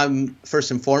 I'm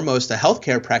first and foremost a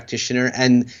healthcare practitioner,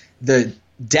 and the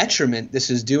detriment this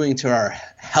is doing to our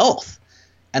health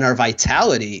and our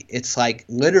vitality, it's like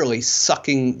literally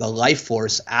sucking the life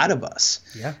force out of us.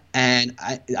 Yeah. And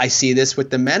I see this with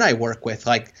the men I work with.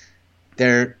 Like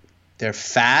they're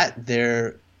fat,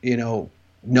 they're,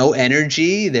 no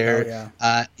energy, they're,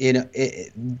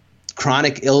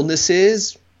 chronic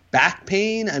illnesses, back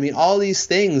pain. I mean, all these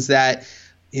things that,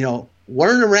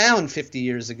 weren't around 50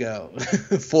 years ago,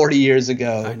 40 years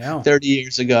ago, 30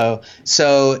 years ago.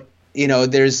 So,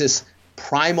 there's this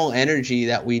primal energy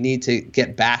that we need to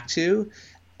get back to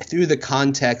through the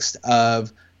context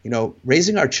of,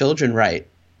 raising our children right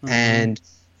and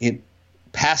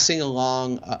passing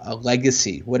along a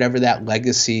legacy, whatever that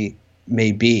legacy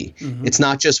may be. It's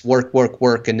not just work, work,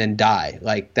 work, and then die.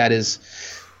 Like, that is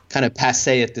kind of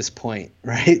passé at this point,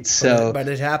 right? So, but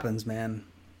it happens, man.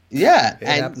 Yeah, it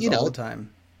happens all the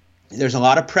time. There's a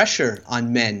lot of pressure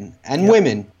on men and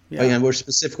women. Yeah. But, we're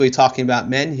specifically talking about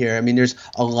men here. I mean, there's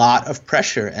a lot of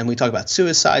pressure, and we talk about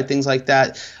suicide, things like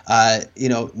that.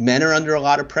 Men are under a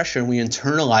lot of pressure, and we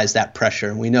internalize that pressure.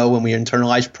 And we know when we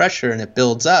internalize pressure and it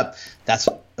builds up, that's,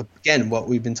 again, what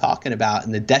we've been talking about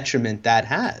and the detriment that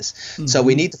has. So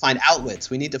we need to find outlets.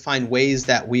 We need to find ways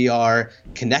that we are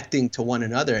connecting to one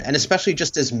another, and especially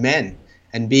just as men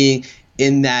and being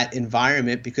in that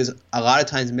environment, because a lot of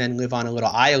times men live on a little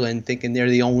island thinking they're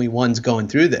the only ones going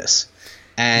through this.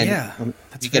 And when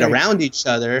we get around each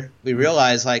other, we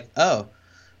realize like,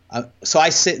 so I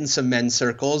sit in some men's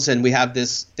circles, and we have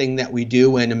this thing that we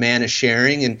do when a man is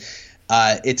sharing, and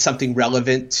it's something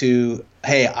relevant to,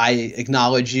 hey, I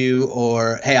acknowledge you,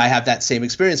 or hey, I have that same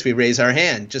experience. We raise our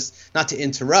hand, just not to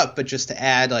interrupt, but just to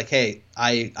add like, hey,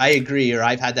 I agree, or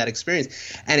I've had that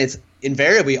experience. And it's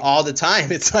invariably all the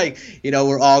time. It's like,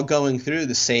 we're all going through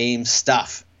the same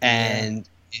stuff. And,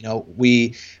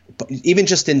 we even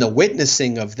just in the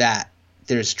witnessing of that,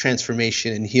 there's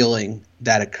transformation and healing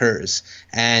that occurs.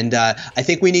 And I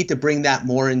think we need to bring that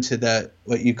more into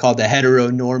what you call the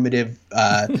heteronormative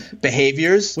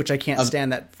behaviors. Which I can't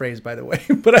stand that phrase, by the way.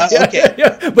 But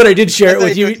but I did share it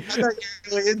with you. I thought you were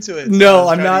really into it. No,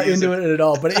 I'm not into it at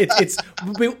all. But it's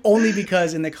only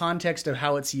because in the context of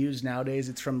how it's used nowadays,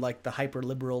 it's from like the hyper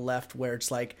liberal left, where it's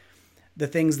like the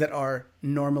things that are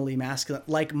normally masculine,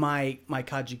 like my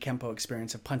Kaji Kempo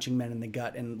experience of punching men in the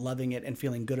gut and loving it and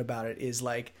feeling good about it, is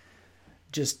like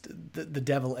just the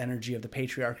devil energy of the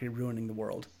patriarchy ruining the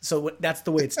world. So that's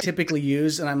the way it's typically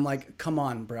used. And I'm like, come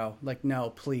on, bro. Like, no,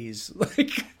 please.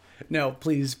 Like, no,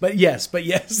 please. But yes,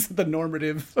 the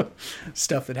normative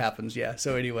stuff that happens. Yeah.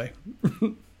 So anyway.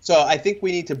 So I think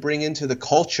we need to bring into the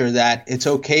culture that it's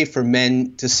okay for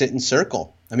men to sit in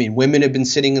circle. I mean, women have been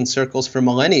sitting in circles for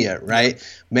millennia, right?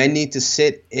 Men need to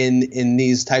sit in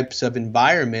these types of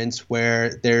environments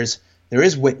where there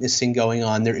is witnessing going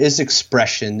on, there is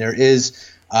expression, there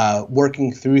is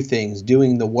working through things,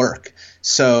 doing the work.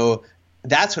 So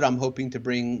that's what I'm hoping to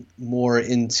bring more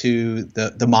into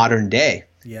the modern day.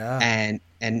 Yeah.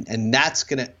 And that's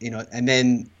gonna, and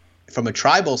then from a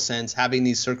tribal sense, having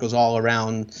these circles all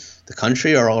around the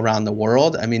country or all around the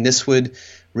world, I mean, this would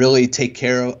really take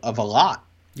care of a lot.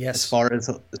 Yes. As far as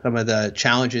some of the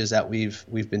challenges that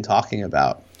we've been talking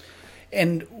about.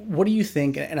 And what do you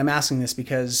think, and I'm asking this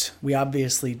because we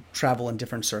obviously travel in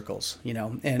different circles,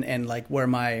 and like where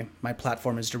my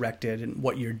platform is directed and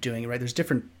what you're doing, right? There's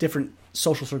different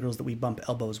social circles that we bump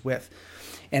elbows with.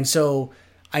 And so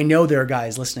I know there are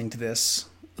guys listening to this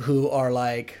who are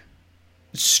like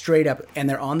straight up, and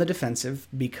they're on the defensive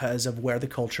because of where the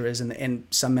culture is. And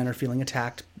some men are feeling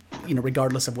attacked,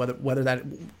 regardless of whether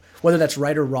that's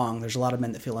right or wrong. There's a lot of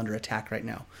men that feel under attack right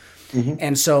now. Mm-hmm.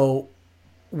 And so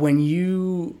when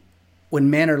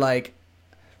men are like,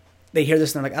 they hear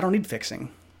this and they're like, I don't need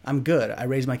fixing. I'm good. I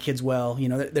raise my kids well.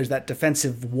 There's that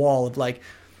defensive wall of like,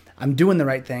 I'm doing the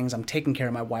right things. I'm taking care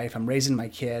of my wife. I'm raising my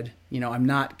kid. I'm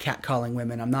not catcalling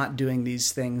women. I'm not doing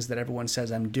these things that everyone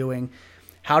says I'm doing.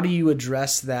 How do you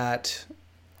address that?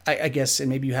 I guess, and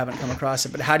maybe you haven't come across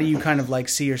it, but how do you kind of like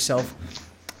see yourself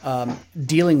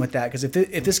dealing with that? Because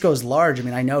if this goes large, I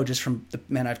mean, I know just from the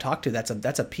men I've talked to,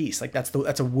 that's a piece. Like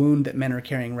that's a wound that men are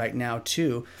carrying right now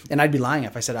too. And I'd be lying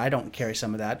if I said I don't carry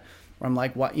some of that. Where I'm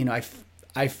like, what?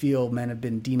 I feel men have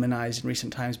been demonized in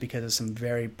recent times because of some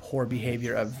very poor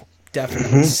behavior of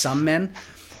definitely some men.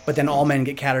 But then all men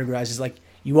get categorized as like,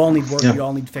 you all need work, you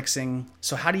all need fixing.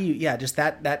 So how do you, just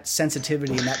that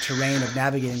sensitivity and that terrain of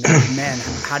navigating that with men,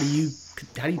 how do you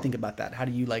think about that? How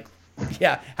do you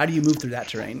how do you move through that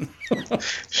terrain?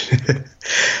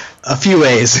 A few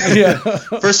ways. Yeah.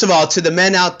 First of all, to the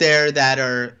men out there that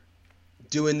are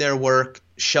doing their work,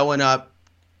 showing up,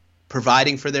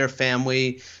 providing for their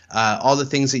family, all the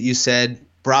things that you said,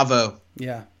 bravo.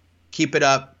 Yeah. Keep it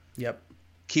up. Yep.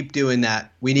 Keep doing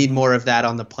that. We need more of that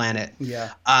on the planet.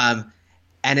 Yeah.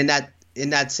 And in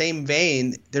that same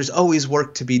vein, there's always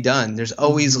work to be done. There's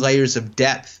always layers of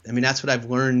depth. I mean, that's what I've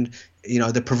learned,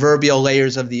 the proverbial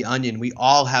layers of the onion. We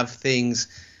all have things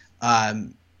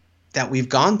that we've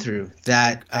gone through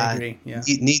that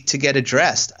need to get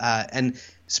addressed. And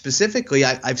specifically,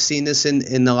 I've seen this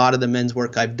in a lot of the men's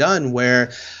work I've done,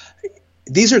 where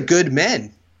these are good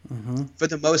men for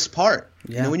the most part.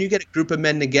 Yeah. When you get a group of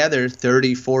men together,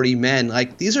 30, 40 men,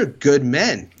 like these are good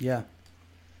men. Yeah.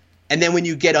 And then when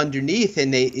you get underneath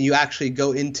and you actually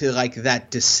go into like that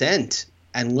descent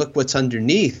and look what's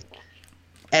underneath,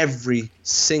 every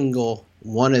single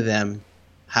one of them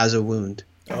has a wound.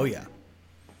 Oh yeah.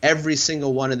 Every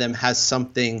single one of them has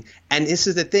something. And this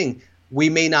is the thing. We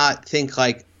may not think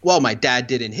like, well, my dad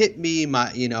didn't hit me,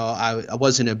 I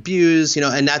wasn't abused,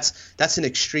 and that's an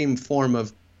extreme form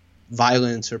of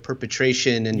violence or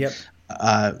perpetration and,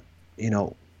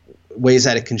 ways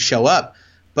that it can show up.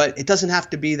 But it doesn't have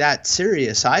to be that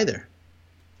serious either,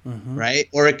 right?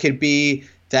 Or it could be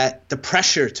that the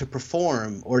pressure to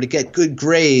perform or to get good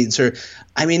grades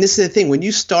this is the thing. When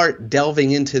you start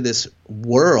delving into this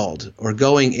world or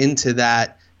going into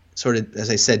that sort of, as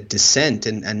I said, descent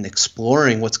and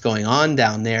exploring what's going on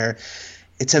down there,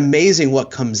 it's amazing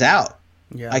what comes out.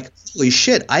 Yeah. Like, holy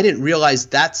shit, I didn't realize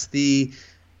that's the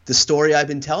story I've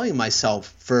been telling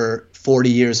myself for 40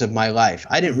 years of my life.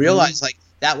 I didn't realize like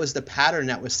that was the pattern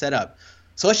that was set up.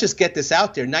 So let's just get this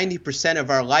out there. 90% of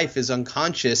our life is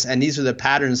unconscious, and these are the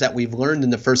patterns that we've learned in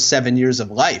the first 7 years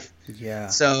of life. Yeah.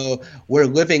 So we're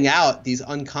living out these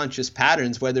unconscious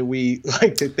patterns, whether we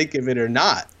like to think of it or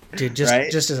not. Dude, just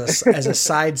as a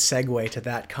side segue to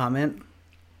that comment,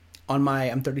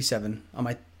 I'm 37. On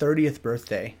my 30th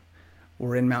birthday,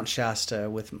 we're in Mount Shasta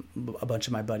with a bunch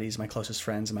of my buddies, my closest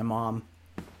friends, and my mom,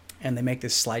 and they make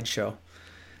this slideshow.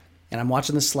 And I'm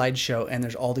watching the slideshow, and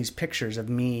there's all these pictures of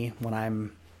me when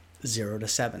I'm 0 to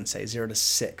 7, say 0 to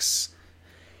 6.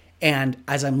 And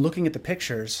as I'm looking at the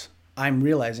pictures, I'm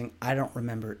realizing I don't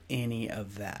remember any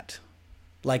of that.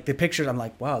 Like the pictures, I'm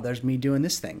like, wow, there's me doing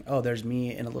this thing. Oh, there's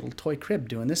me in a little toy crib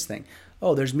doing this thing.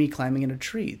 Oh, there's me climbing in a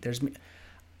tree. There's me.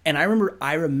 And I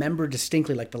remember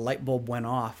distinctly, like the light bulb went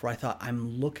off where I thought,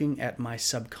 I'm looking at my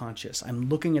subconscious. I'm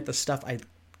looking at the stuff I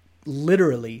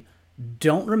literally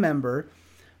don't remember,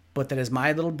 but that as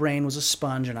my little brain was a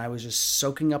sponge and I was just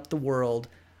soaking up the world,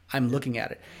 I'm looking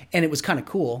at it. And it was kind of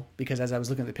cool because as I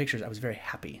was looking at the pictures, I was very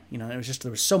happy. It was just,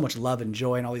 there was so much love and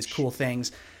joy and all these cool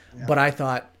things. Yeah. But I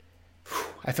thought,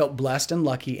 I felt blessed and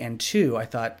lucky. And two, I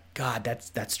thought, God,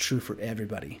 that's true for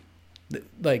everybody.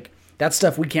 Like that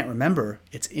stuff we can't remember,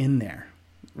 it's in there,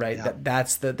 right? Yeah.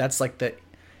 That's like the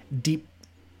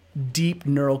deep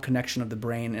neural connection of the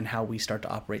brain and how we start to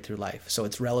operate through life. So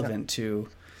it's relevant to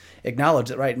acknowledge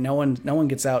that, right? No one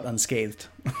gets out unscathed.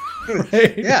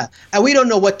 Right? Yeah. And we don't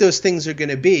know what those things are going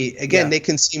to be. Again, they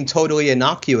can seem totally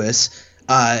innocuous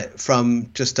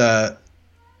from just a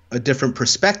different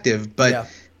perspective, but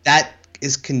that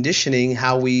is conditioning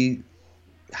how we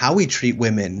treat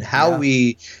women, how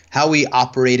we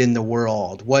operate in the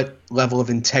world, what level of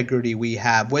integrity we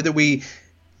have, whether we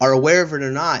are aware of it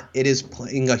or not. It is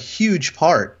playing a huge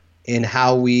part in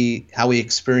how we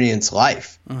experience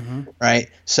life, right?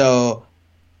 So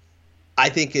I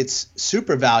think it's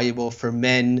super valuable for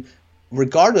men,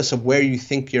 regardless of where you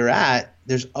think you're at.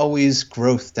 There's always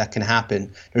growth that can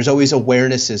happen. There's always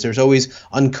awarenesses. There's always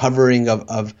uncovering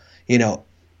of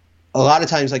a lot of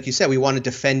times, like you said, we want to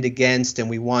defend against and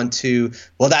we want to,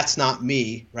 well, that's not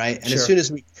me, right? And as soon as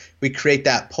we create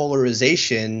that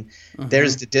polarization,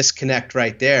 there's the disconnect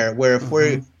right there, where if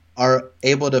we are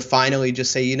able to finally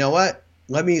just say, you know what,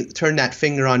 let me turn that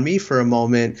finger on me for a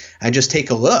moment and just take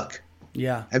a look.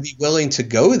 Yeah. And be willing to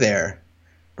go there,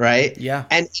 right? Yeah.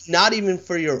 And not even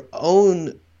for your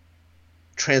own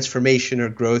transformation or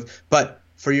growth, but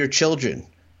for your children.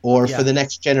 Or for the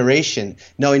next generation,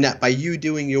 knowing that by you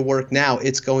doing your work now,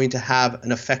 it's going to have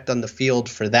an effect on the field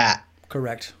for that.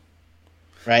 Correct.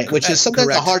 Right? Which is sometimes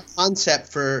a hard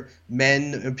concept for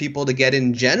men and people to get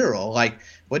in general. Like,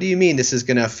 what do you mean this is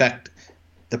going to affect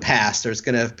the past or it's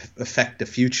going to affect the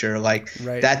future? Like,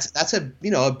 that's a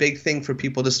a big thing for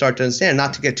people to start to understand.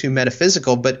 Not to get too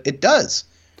metaphysical, but it does.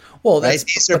 Well,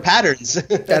 these are patterns.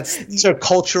 These are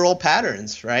cultural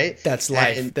patterns, right? That's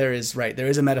life. And there is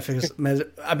a metaphysical.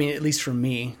 I mean, at least for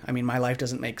me, my life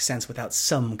doesn't make sense without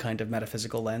some kind of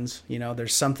metaphysical lens.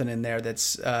 There's something in there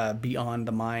that's beyond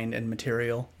the mind and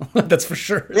material. That's for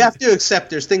sure. We have to accept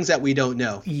there's things that we don't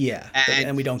know. Yeah,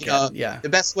 and we don't get. Yeah. The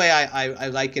best way I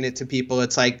liken it to people,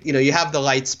 it's like you have the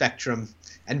light spectrum.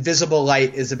 And visible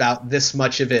light is about this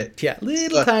much of it. Yeah,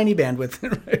 tiny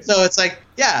bandwidth. Right? So it's like,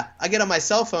 I get on my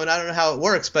cell phone. I don't know how it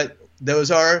works, but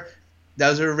those are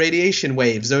radiation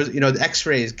waves. Those,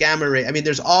 X-rays, gamma ray.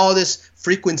 There's all this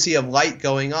frequency of light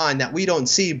going on that we don't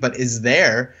see, but is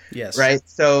there. Yes. Right.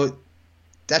 So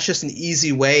that's just an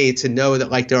easy way to know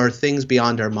that there are things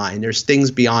beyond our mind. There's things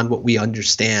beyond what we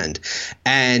understand.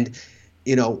 And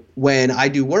when I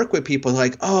do work with people,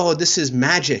 like, oh, this is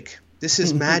magic. This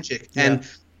is magic. And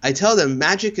I tell them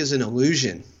magic is an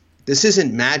illusion. This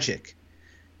isn't magic.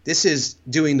 This is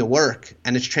doing the work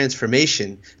and it's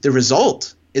transformation. The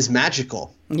result is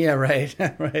magical. Yeah, right.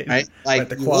 Right. Like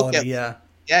the quality,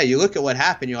 you look at what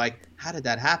happened. You're like, how did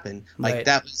that happen? Like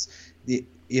that was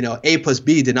A plus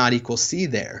B did not equal C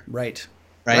there. Right.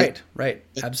 Right.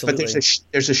 Absolutely. But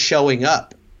there's a showing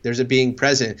up. There's a being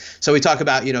present. So we talk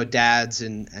about, dads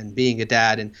and being a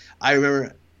dad. And I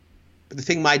remember the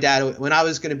thing my dad, when I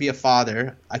was going to be a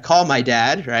father, I call my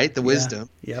dad, right, the wisdom.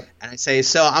 Yep. And I say,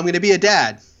 so I'm going to be a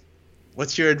dad.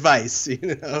 What's your advice?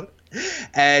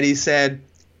 And he said,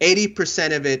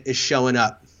 80% of it is showing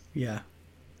up. Yeah.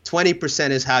 20%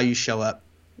 is how you show up.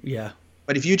 Yeah.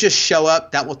 But if you just show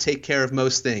up, that will take care of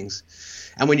most things.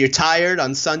 And when you're tired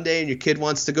on Sunday and your kid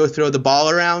wants to go throw the ball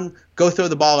around, go throw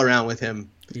the ball around with him.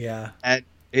 Yeah. And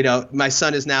my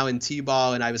son is now in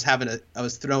T-ball, and I was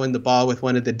throwing the ball with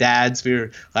one of the dads. We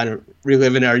were kind of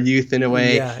reliving our youth in a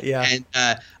way. Yeah.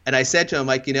 And I said to him,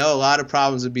 like, a lot of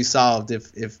problems would be solved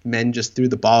if men just threw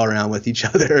the ball around with each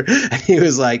other. And he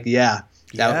was like,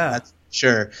 that's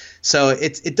sure. So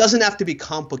it doesn't have to be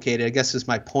complicated, I guess is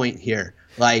my point here.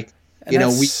 Like, we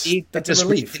need to just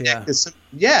reconnect.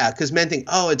 Yeah, because men think,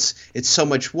 oh, it's so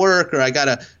much work, or I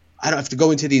don't have to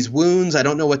go into these wounds. I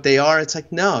don't know what they are. It's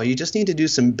like, no, you just need to do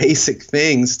some basic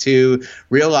things to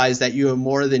realize that you are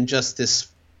more than just this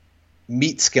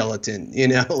meat skeleton,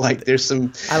 like there's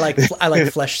some. I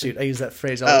like flesh suit. I use that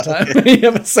phrase all the time.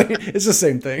 Yeah, but it's the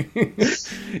same thing.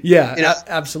 Yeah,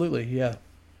 absolutely. Yeah.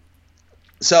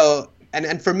 So,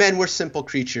 and for men, we're simple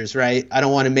creatures, right? I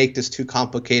don't want to make this too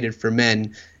complicated for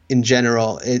men in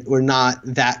general. We're not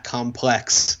that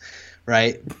complex.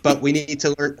 Right. But we need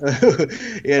to learn,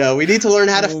 we need to learn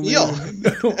how to feel.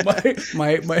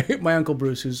 My Uncle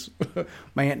Bruce, who's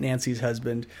my Aunt Nancy's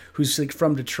husband, who's like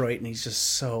from Detroit, and he's just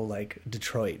so like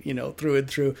Detroit, through and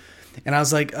through. And I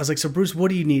was like, so Bruce, what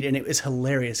do you need? And it was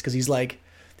hilarious because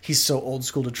he's so old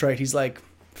school Detroit. He's like,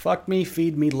 fuck me,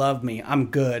 feed me, love me, I'm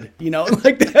good.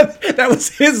 Like that was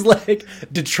his like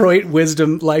Detroit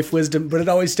wisdom, life wisdom, but it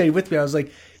always stayed with me. I was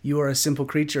like, you are a simple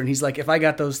creature. And he's like, if I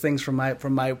got those things from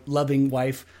my loving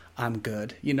wife, I'm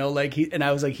good. And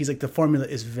I was like, he's like, the formula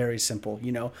is very simple,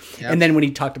 Yep. And then when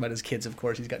he talked about his kids, of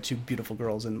course, he's got 2 beautiful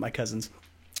girls and my cousins.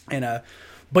 And,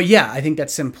 but yeah, I think that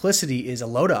simplicity is a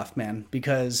load off, man,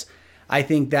 because I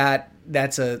think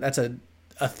that's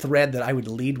a thread that I would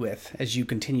lead with as you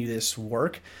continue this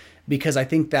work, because I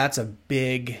think that's a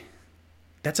big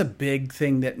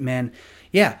thing that men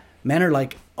are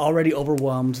like already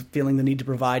overwhelmed, feeling the need to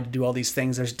provide, to do all these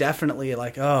things. There's definitely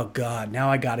like, oh God,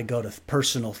 now I got to go to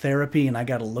personal therapy and I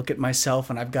got to look at myself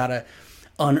and I've got to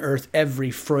unearth every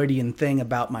Freudian thing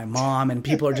about my mom. And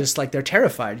people are just like, they're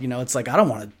terrified. It's like, I don't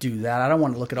want to do that. I don't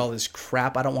want to look at all this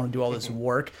crap. I don't want to do all this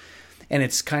work. And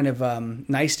it's kind of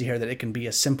nice to hear that it can be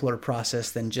a simpler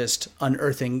process than just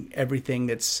unearthing everything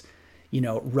that's,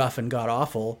 rough and god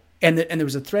awful. And there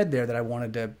was a thread there that I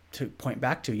wanted to point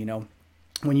back to,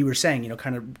 when you were saying,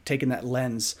 kind of taking that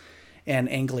lens and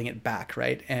angling it back,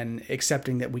 right? And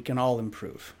accepting that we can all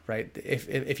improve, right?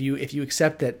 If you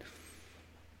accept that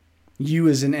you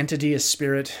as an entity, a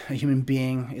spirit, a human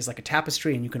being is like a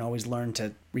tapestry, and you can always learn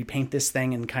to repaint this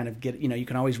thing and kind of get, you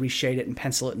can always reshade it and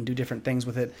pencil it and do different things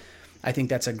with it. I think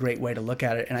that's a great way to look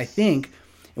at it. And I think,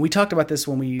 and we talked about this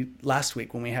last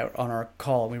week when we had on our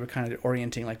call, we were kind of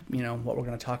orienting like, what we're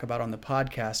going to talk about on the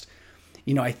podcast.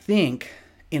 I think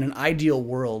in an ideal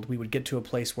world, we would get to a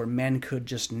place where men could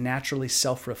just naturally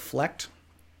self-reflect,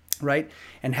 right?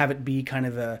 And have it be kind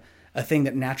of a thing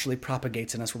that naturally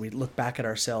propagates in us, where we look back at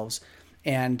ourselves.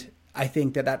 And I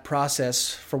think that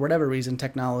process, for whatever reason,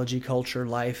 technology, culture,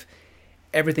 life,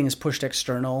 everything is pushed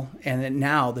external, and then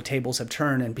now the tables have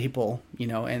turned, and people,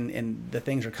 and the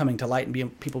things are coming to light,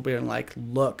 and people being like,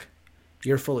 look,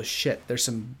 you're full of shit. There's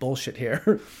some bullshit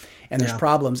here. And there's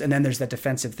problems. And then there's that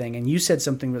defensive thing. And you said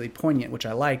something really poignant, which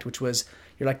I liked, which was,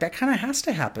 you're like, that kind of has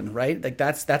to happen, right? Like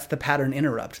that's the pattern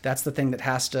interrupt. That's the thing that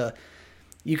has to,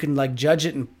 you can like judge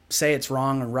it and say it's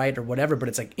wrong or right or whatever, but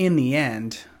it's like in the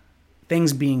end,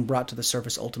 things being brought to the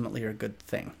surface ultimately are a good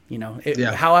thing.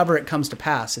 However it comes to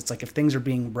pass, it's like if things are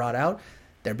being brought out,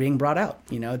 they're being brought out.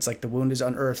 It's like the wound is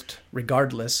unearthed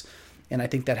regardless. And I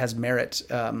think that has merit.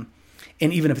 And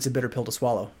even if it's a bitter pill to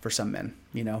swallow for some men,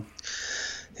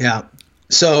 Yeah.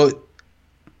 So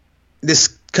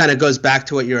this kind of goes back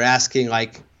to what you're asking,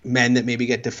 like men that maybe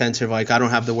get defensive, like I don't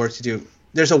have the work to do.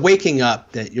 There's a waking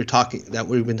up that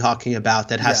we've been talking about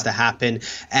that has to happen.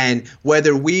 And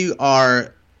whether we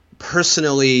are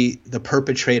personally the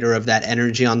perpetrator of that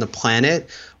energy on the planet,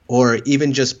 or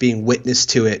even just being witness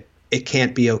to it, it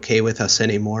can't be okay with us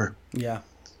anymore. Yeah.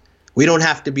 We don't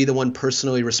have to be the one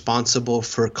personally responsible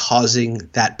for causing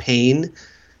that pain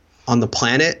on the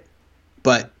planet.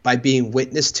 But by being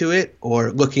witness to it,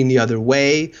 or looking the other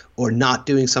way, or not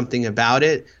doing something about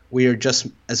it, we are just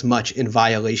as much in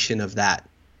violation of that.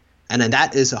 And then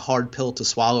that is a hard pill to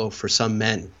swallow for some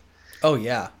men. Oh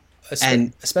yeah.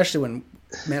 And especially when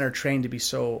men are trained to be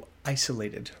so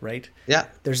isolated, right? Yeah.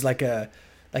 There's like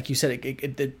you said,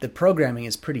 the programming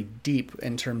is pretty deep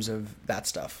in terms of that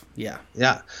stuff. Yeah.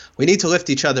 Yeah. We need to lift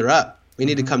each other up. We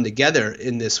need to come together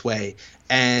in this way.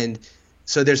 And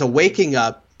so there's a waking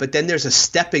up, but then there's a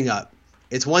stepping up.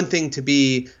 It's one thing to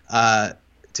be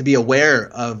aware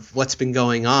of what's been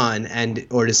going on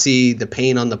or to see the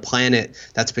pain on the planet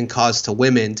that's been caused to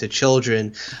women, to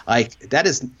children. Like, that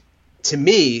is, to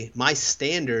me, my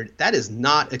standard, that is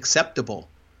not acceptable,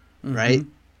 right?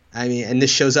 I mean, and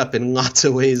this shows up in lots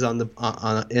of ways in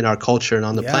our culture and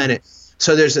on the planet.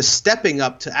 So there's a stepping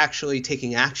up to actually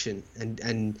taking action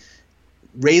and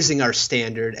raising our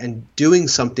standard and doing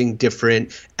something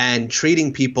different and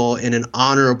treating people in an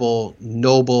honorable,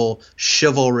 noble,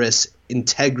 chivalrous,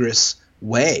 integrous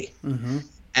way.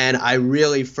 And I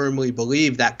really firmly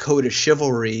believe that code of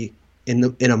chivalry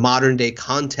in a modern day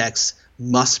context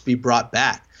must be brought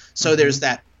back. So there's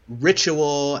that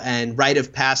ritual and rite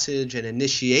of passage and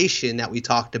initiation that we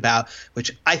talked about,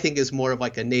 which I think is more of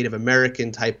like a Native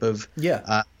American type of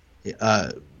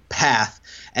path.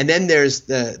 And then there's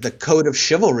the code of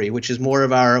chivalry, which is more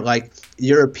of our like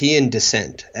European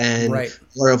descent and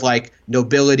more of like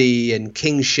nobility and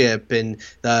kingship and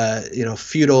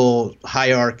feudal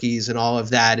hierarchies and all of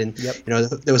that. And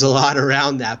there was a lot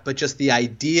around that, but just the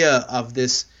idea of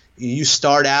this, you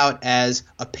start out as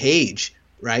a page,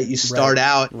 right? You start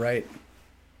out,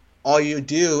 all you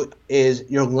do is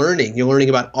you're learning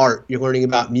about art, you're learning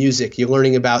about music, you're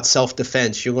learning about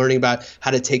self-defense, you're learning about how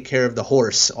to take care of the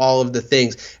horse, all of the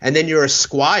things. And then you're a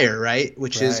squire, right?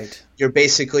 Which is, you're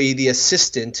basically the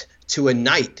assistant to a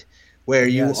knight, where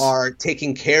you are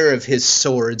taking care of his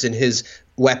swords and his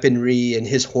weaponry and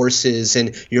his horses,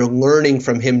 and you're learning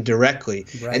from him directly.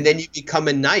 And then you become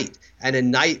a knight, and a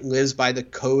knight lives by the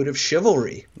code of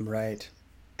chivalry.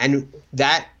 And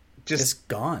that it's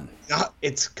gone.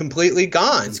 It's completely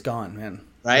gone. It's gone, man.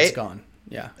 Right? It's gone.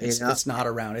 Yeah. It's not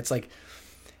around. It's like,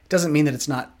 it doesn't mean that it's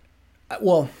not,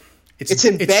 well, it's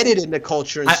embedded in the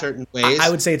culture in certain ways.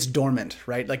 I would say it's dormant,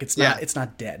 right? Like it's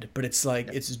not dead, but it's like,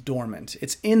 it's dormant.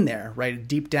 It's in there, right?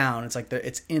 Deep down. It's like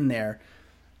it's in there.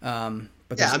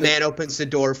 But a man opens the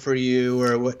door for you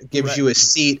or gives you a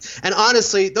seat. And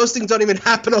honestly, those things don't even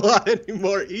happen a lot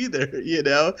anymore either,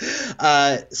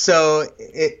 So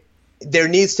there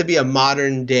needs to be a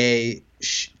modern day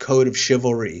code of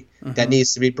chivalry that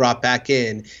needs to be brought back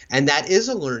in. And that is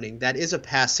a learning. That is a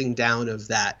passing down of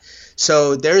that.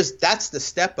 So that's the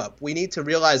step up. We need to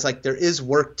realize like there is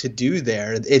work to do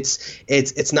there.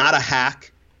 It's not a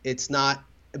hack. It's not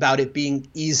about it being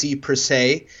easy per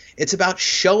se. It's about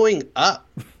showing up.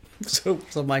 So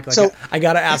Michael, I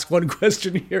got to ask one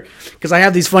question here, because I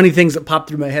have these funny things that pop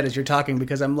through my head as you're talking,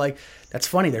 because I'm like, that's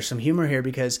funny. There's some humor here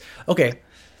because, okay,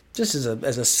 just as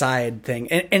a side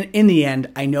thing. And in the end,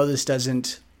 I know this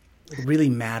doesn't really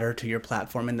matter to your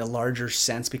platform in the larger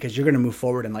sense, because you're going to move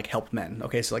forward and like help men.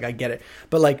 Okay. So like, I get it.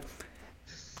 But like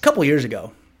a couple of years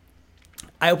ago,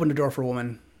 I opened a door for a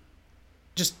woman,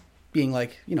 just being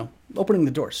like, opening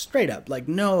the door straight up, like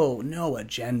no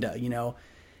agenda,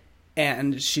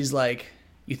 and she's like,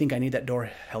 you think I need that door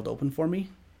held open for me?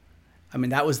 I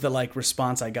mean, that was the like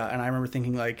response I got. And I remember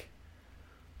thinking like,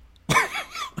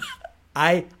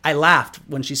 I laughed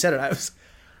when she said it.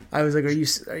 I was like,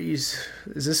 is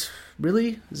this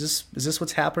really, is this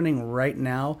what's happening right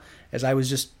now? As I was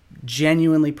just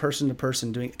genuinely person to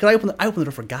person doing, cause I opened the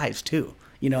door for guys too,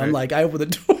 I'm like, I opened the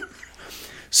door.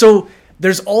 So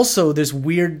there's also this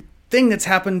weird thing that's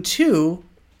happened too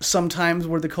sometimes,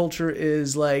 where the culture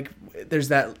is like, there's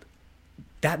that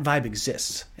vibe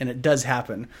exists, and it does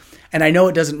happen. And I know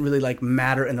it doesn't really like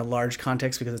matter in the large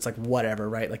context, because it's like whatever,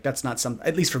 right? Like that's not something,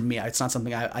 at least for me, it's not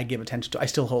something I give attention to. I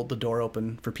still hold the door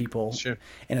open for people,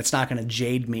 and it's not going to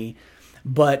jade me.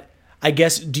 But I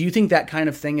guess, do you think that kind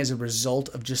of thing is a result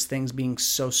of just things being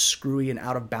so screwy and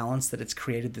out of balance that it's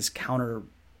created this counter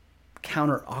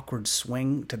awkward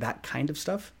swing to that kind of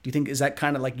stuff? Do you think, is that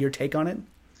kind of like your take on it?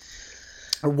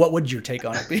 Or what would your take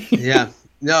on it be? Yeah,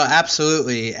 no,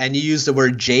 absolutely. And you use the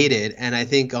word jaded, and I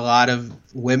think a lot of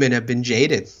women have been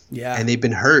jaded. Yeah. And they've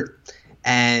been hurt.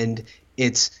 And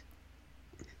it's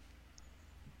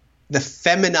the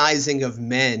feminizing of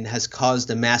men has caused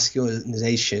a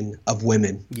masculinization of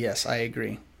women. Yes, I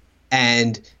agree.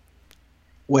 And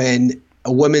when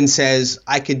a woman says,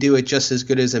 I can do it just as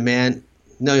good as a man,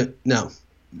 no.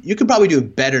 You could probably do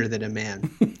it better than a man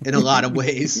in a lot of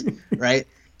ways, right?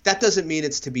 That doesn't mean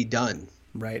it's to be done.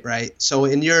 Right. So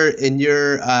in your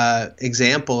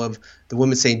example of the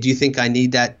woman saying, do you think I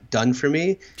need that done for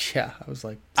me? Yeah. I was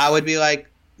like, I would be like,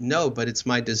 No, but it's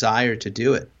my desire to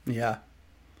do it. Yeah.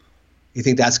 You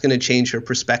think that's going to change her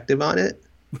perspective on it?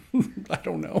 I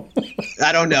don't know.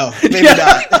 I don't know. Maybe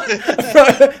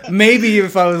not. Maybe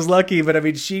if I was lucky, but I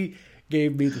mean, she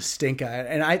gave me the stink eye,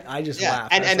 and I just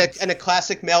laughed. And a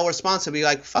classic male response would be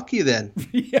like, "Fuck you, then,"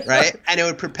 right? And it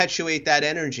would perpetuate that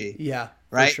energy. Yeah,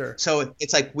 right. For sure. So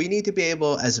it's like we need to be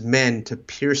able, as men, to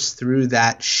pierce through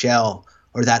that shell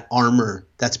or that armor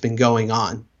that's been going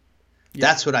on. Yeah.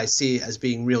 That's what I see as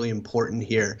being really important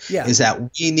here. Yeah. Is that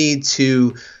we need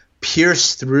to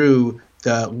pierce through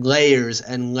the layers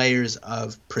and layers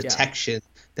of protection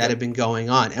that have been going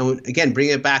on. And again, bring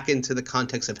it back into the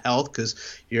context of health, because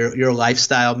you're a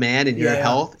lifestyle man and your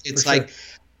health. It's like,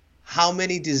 how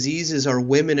many diseases are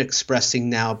women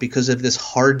expressing now because of this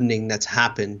hardening that's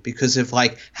happened, because of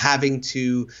like having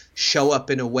to show up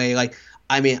in a way like,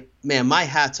 I mean, man, my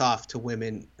hat's off to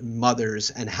women, mothers,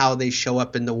 and how they show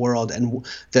up in the world and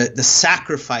the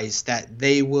sacrifice that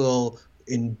they will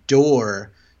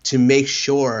endure to make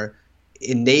sure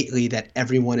innately that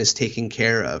everyone is taken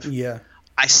care of. Yeah.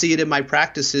 I see it in my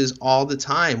practices all the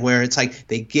time where it's like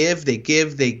they give, they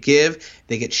get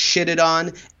shitted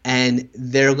on, and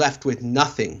they're left with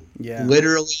nothing,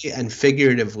 literally and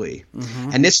figuratively. Mm-hmm.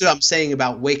 And this is what I'm saying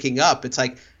about waking up. It's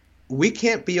like, we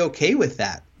can't be okay with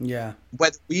that. Yeah.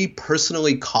 Whether we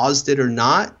personally caused it or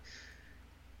not.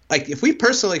 Like, if we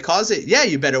personally cause it,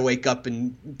 you better wake up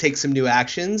and take some new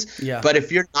actions. Yeah. But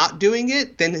if you're not doing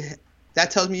it, then that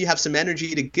tells me you have some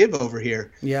energy to give over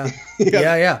here. Yeah. You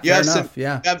have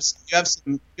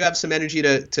some energy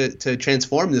to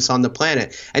transform this on the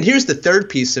planet. And here's the third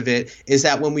piece of it, is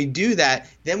that when we do that,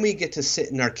 then we get to sit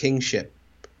in our kingship.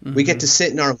 Mm-hmm. We get to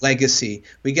sit in our legacy.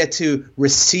 We get to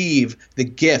receive the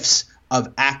gifts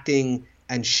of acting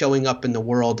and showing up in the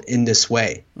world in this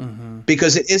way. Mm-hmm.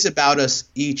 Because it is about us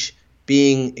each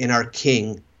being in our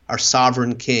king, our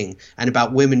sovereign king, and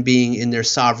about women being in their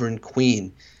sovereign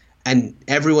queen. And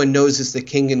everyone knows it's the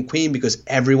king and queen because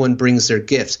everyone brings their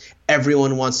gifts.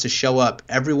 Everyone wants to show up.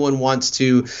 Everyone wants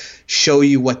to show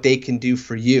you what they can do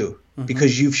for you,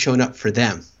 because you've shown up for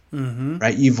them. Mm-hmm.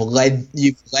 Right? You've led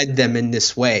them in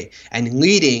this way. And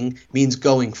leading means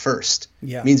going first.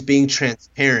 Yeah. It means being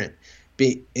transparent.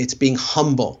 It's being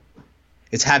humble.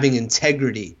 It's having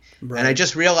integrity. Right. And I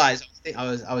just realized,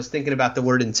 I was thinking about the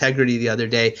word integrity the other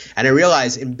day, and I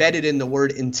realized embedded in the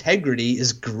word integrity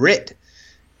is grit.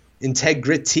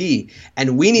 Integrity.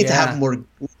 And we need to have more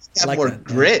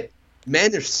grit.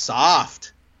 Men are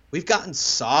soft. We've gotten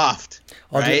soft.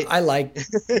 Right? I like,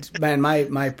 man,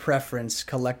 my preference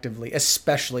collectively,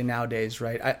 especially nowadays,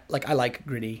 right? I like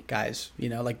gritty guys,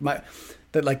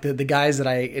 like the guys that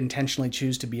I intentionally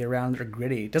choose to be around are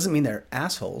gritty. It doesn't mean they're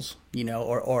assholes,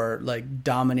 or like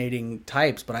dominating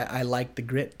types, but I like the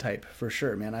grit type for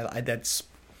sure, man.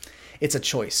 It's a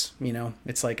choice,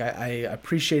 It's like I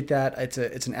appreciate that.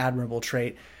 It's an admirable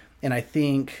trait, and I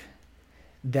think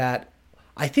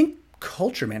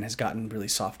culture, man, has gotten really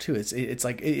soft too. It's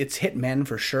like it's hit men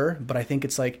for sure, but I think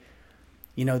it's like,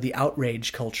 the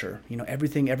outrage culture.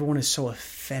 Everyone is so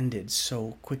offended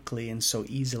so quickly and so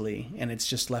easily, and it's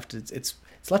just left it's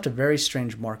left a very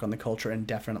strange mark on the culture, and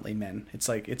definitely men. It's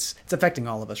like it's affecting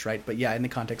all of us, right? But yeah, in the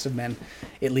context of men,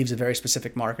 it leaves a very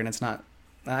specific mark, and it's not.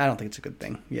 I don't think it's a good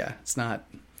thing. Yeah, it's not.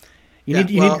 You need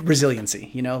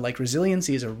resiliency. Like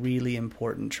resiliency is a really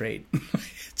important trait.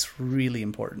 It's really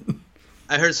important.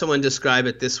 I heard someone describe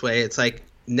it this way. It's like,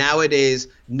 nowadays,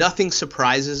 nothing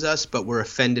surprises us, but we're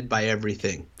offended by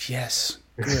everything. Yes.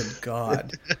 Good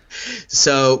God.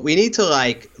 So we need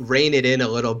to rein it in a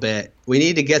little bit. We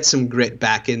need to get some grit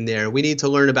back in there. We need to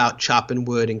learn about chopping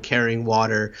wood and carrying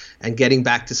water and getting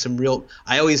back to some real.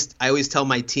 I always tell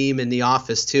my team in the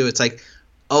office too. It's like,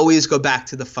 always go back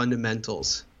to the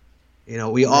fundamentals.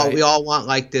 We all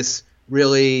want this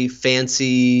really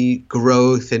fancy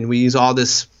growth, and we use all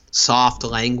this soft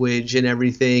language and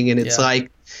everything, and it's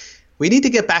like, we need to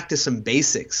get back to some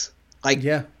basics.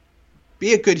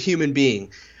 Be a good human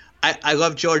being. I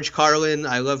love George Carlin.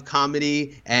 I love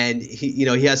comedy, and he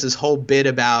has this whole bit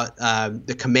about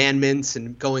the commandments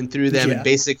and going through them and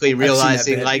basically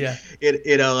realizing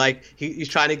he's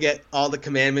trying to get all the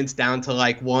commandments down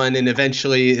to one, and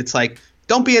eventually it's like,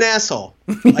 don't be an asshole.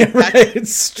 Right,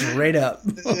 straight up.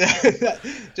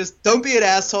 Just don't be an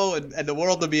asshole, and the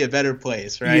world will be a better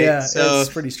place, right? Yeah, so it's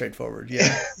pretty straightforward.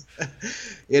 Yeah.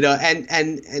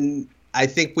 And I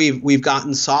think we've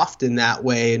gotten soft in that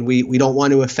way, and we don't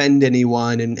want to offend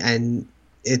anyone, and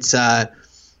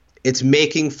it's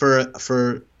making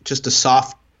for just a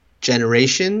soft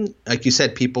generation. Like you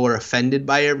said, people are offended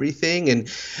by everything,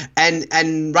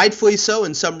 and rightfully so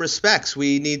in some respects.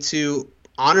 We need to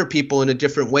honor people in a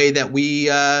different way that we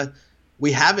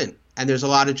haven't. And there's a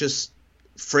lot of just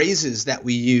phrases that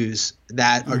we use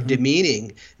that are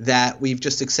demeaning, that we've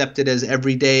just accepted as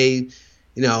everyday,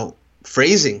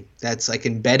 phrasing that's like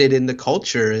embedded in the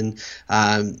culture. And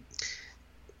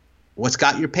what's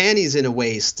got your panties in a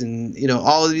waist, and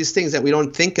all of these things that we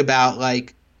don't think about,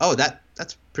 like, oh,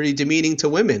 that's pretty demeaning to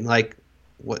women. Like,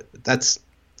 what? That's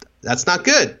not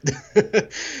good.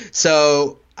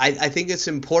 So I think it's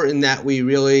important that we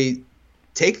really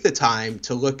take the time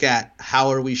to look at how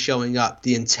are we showing up,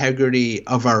 the integrity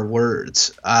of our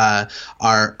words, the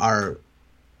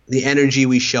energy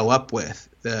we show up with,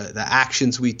 the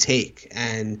actions we take.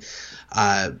 And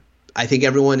I think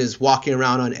everyone is walking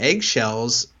around on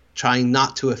eggshells trying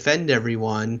not to offend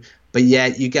everyone, but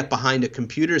yet you get behind a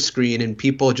computer screen and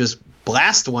people just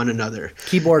blast one another.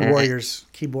 Keyboard warriors.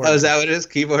 Keyboard. Oh, is that what it is?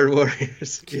 Keyboard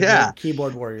warriors. Yeah.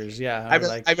 Keyboard warriors. Yeah.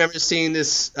 I remember seeing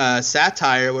this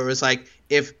satire where it was like,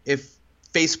 if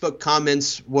Facebook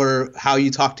comments were how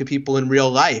you talk to people in real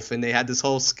life, and they had this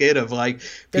whole skit of like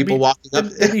people walking up.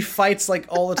 There'd be fights like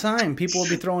all the time. People would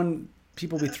be throwing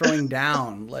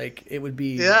down. Like, it would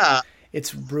be. Yeah.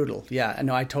 It's brutal. Yeah.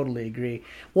 No, I totally agree.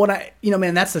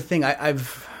 Man, that's the thing.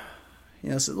 I've.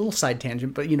 It's a little side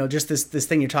tangent, but just this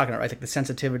thing you're talking about, right? Like the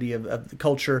sensitivity of the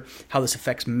culture, how this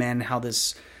affects men, how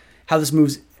this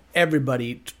moves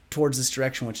everybody towards this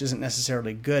direction, which isn't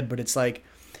necessarily good. But it's like,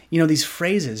 these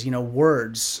phrases,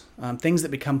 words, things that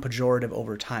become pejorative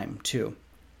over time too.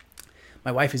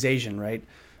 My wife is Asian, right?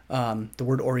 The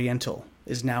word Oriental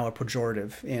is now a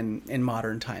pejorative in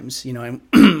modern times. And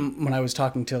when I was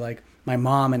talking to like my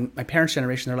mom and my parents'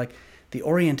 generation, they're like, the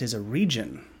Orient is a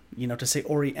region. To say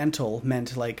Oriental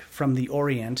meant like from the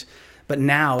Orient, but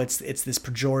now it's this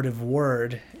pejorative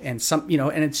word, and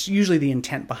and it's usually the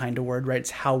intent behind a word, right?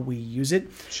 It's how we use it.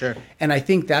 Sure. And I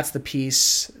think that's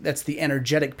the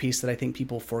energetic piece that I think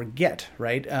people forget,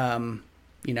 right?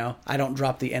 I don't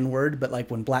drop the N-word, but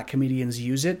like when black comedians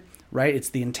use it, right? It's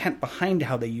the intent behind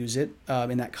how they use it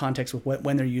in that context with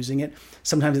when they're using it.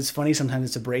 Sometimes it's funny, sometimes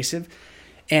it's abrasive.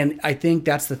 And I think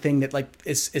that's the thing that like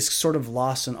is sort of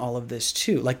lost in all of this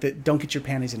too. Like don't get your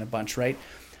panties in a bunch, right?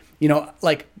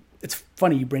 Like it's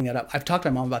funny you bring that up. I've talked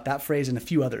to my mom about that phrase and a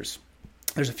few others.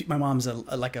 There's a few. My mom's a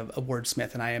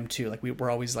wordsmith, and I am too. Like we're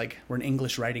always like we're an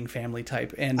English writing family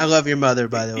type. And I love your mother,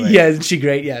 by the way. Yeah, isn't she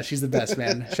great? Yeah, she's the best,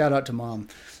 man. Shout out to mom.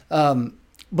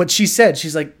 But she said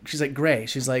she's like Gray.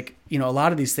 She's like a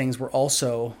lot of these things were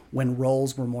also when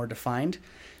roles were more defined.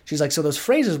 She's like, so those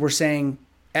phrases we're saying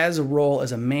as a role,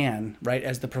 as a man, right,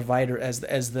 as the provider, as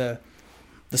the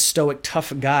stoic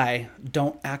tough guy,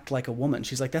 don't act like a woman.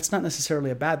 She's like, that's not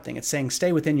necessarily a bad thing. It's saying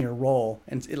stay within your role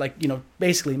and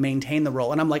basically maintain the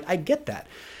role. And I'm like, I get that.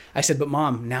 I said, but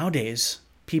Mom, nowadays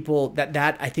people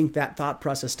that I think that thought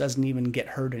process doesn't even get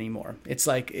heard anymore. It's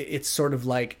like it's sort of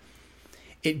like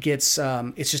it gets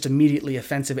it's just immediately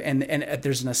offensive, and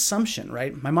there's an assumption,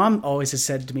 right? My mom always has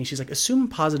said to me, she's like, assume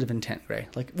positive intent, Gray,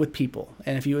 like with people.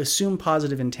 And if you assume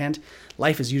positive intent,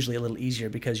 life is usually a little easier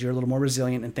because you're a little more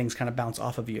resilient and things kind of bounce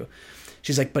off of you.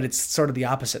 She's like, but it's sort of the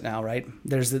opposite now, right?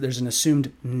 There's an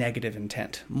assumed negative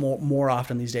intent more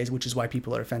often these days, which is why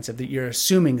people are offensive, that you're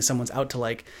assuming someone's out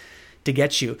to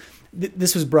get you.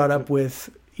 This was brought up with,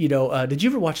 did you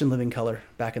ever watch In Living Color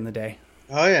back in the day?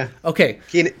 Oh, yeah. Okay.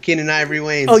 Keenen Ivory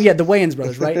Wayans. Oh, yeah, the Wayans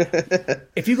brothers, right?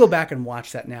 If you go back and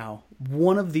watch that now,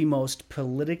 one of the most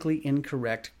politically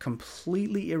incorrect,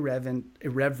 completely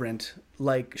irreverent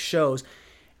like shows,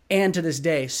 and to this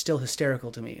day, still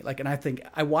hysterical to me. Like, and I think,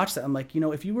 I watched that, I'm like,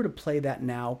 if you were to play that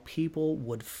now, people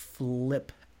would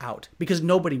flip out. Because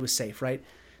nobody was safe, right?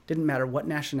 Didn't matter what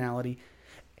nationality.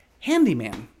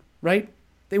 Handyman, right?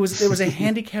 There was a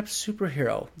handicapped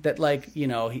superhero that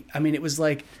it was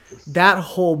like that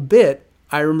whole bit.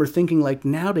 I remember thinking like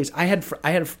nowadays I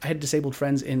had disabled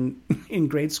friends in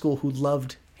grade school who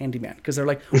loved Handyman because they're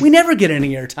like, we never get any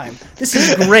airtime. This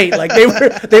is great. Like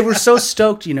they were so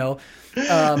stoked,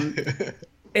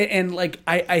 And like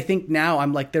I think now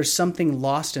I'm like there's something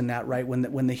lost in that, right?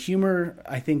 When the humor,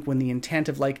 I think when the intent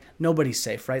of like nobody's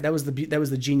safe, right? That was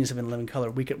the genius of In Living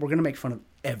Color. We're gonna make fun of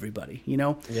everybody,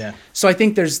 Yeah. So I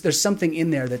think there's something in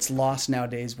there that's lost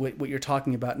nowadays. What you're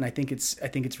talking about, and I think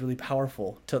it's really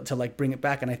powerful to like bring it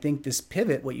back. And I think this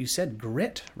pivot, what you said,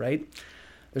 grit, right?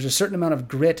 There's a certain amount of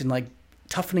grit and like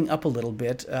toughening up a little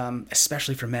bit,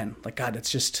 especially for men. Like, God,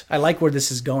 it's just, I like where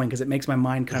this is going because it makes my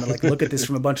mind kind of like look at this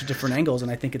from a bunch of different angles.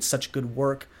 And I think it's such good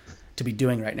work to be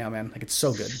doing right now, man. Like, it's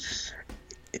so good.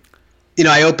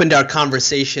 I opened our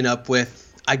conversation up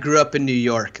with, I grew up in New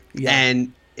York. Yeah.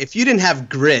 And if you didn't have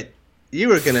grit, you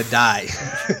were gonna die.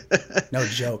 No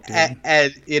joke, dude.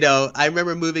 And I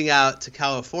remember moving out to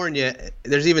California.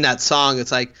 There's even that song.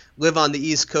 It's like, live on the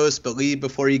East Coast, but leave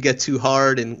before you get too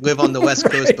hard, and live on the West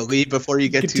Coast, but leave before you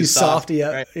get too soft.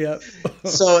 Yeah, right? yeah.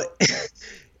 So,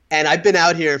 and I've been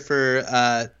out here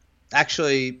for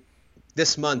actually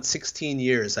this month, 16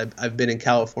 years. I've been in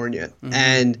California,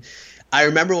 and I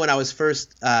remember when I was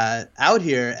first out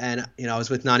here, and I was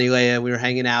with Nani Leia. We were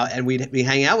hanging out, and we'd be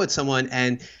hanging out with someone,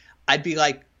 and I'd be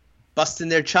like busting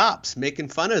their chops, making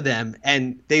fun of them,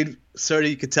 and they'd sort of,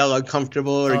 you could tell,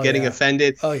 uncomfortable or getting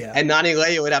offended. Oh yeah. And Nani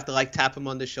Leia would have to like tap him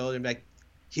on the shoulder and be like,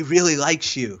 he really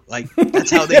likes you. Like,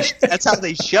 that's how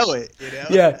they show it,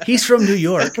 Yeah, he's from New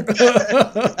York.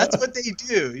 That's what they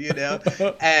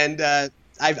do, And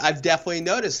I've definitely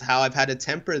noticed how I've had to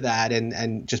temper that,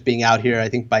 and just being out here, I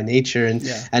think, by nature,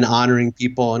 and honoring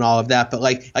people and all of that. But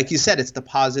like you said, it's the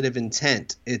positive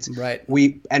intent. It's right.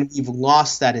 We've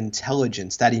lost that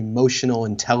intelligence, that emotional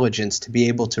intelligence, to be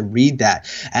able to read that.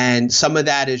 And some of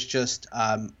that is just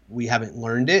we haven't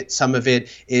learned it. Some of it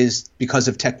is because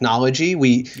of technology.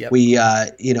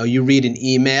 You read an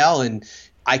email, and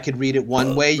I could read it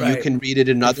one way, right. You can read it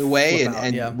another way,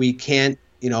 and we can't.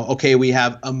 Okay, we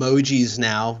have emojis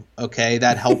now. Okay,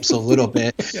 that helps a little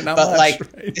bit, but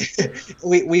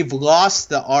we've lost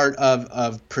the art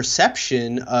of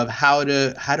perception of how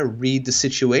to read the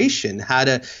situation, how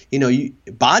to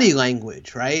body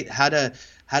language, right? How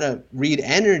to read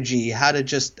energy, how to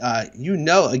just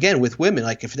again, with women,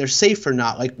 like if they're safe or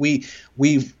not, like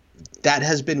we've that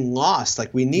has been lost.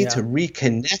 Like we need to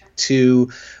reconnect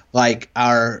to like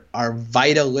our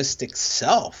vitalistic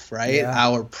self, right? Yeah.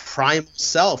 Our primal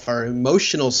self, our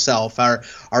emotional self, our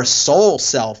soul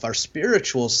self, our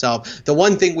spiritual self. The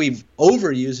one thing we've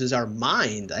overused is our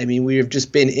mind. I mean, we've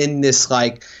just been in this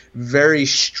like very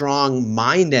strong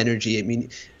mind energy. I mean,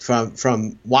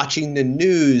 from watching the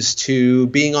news to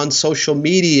being on social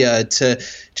media to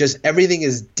just everything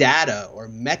is data or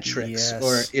metrics,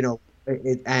 or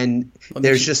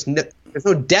there's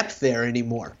no depth there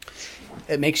anymore.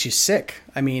 It makes you sick.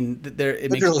 I mean,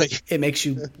 it makes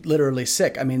you literally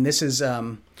sick. I mean, this is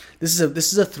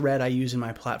a thread I use in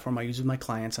my platform. I use it with my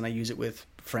clients, and I use it with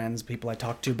friends, people I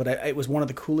talk to. But it was one of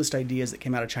the coolest ideas that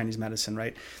came out of Chinese medicine.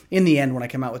 Right. In the end, when I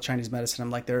came out with Chinese medicine,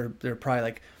 I'm like, there are probably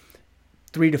like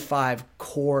 3 to 5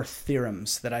 core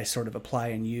theorems that I sort of apply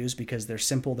and use because they're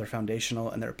simple, they're foundational,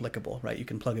 and they're applicable. Right. You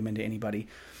can plug them into anybody.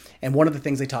 And one of the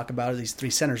things they talk about are these 3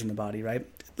 centers in the body, right?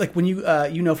 Like when you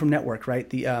from Network, right?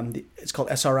 It's called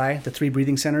SRI, the 3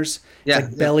 breathing centers. Yeah, it's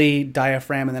like belly,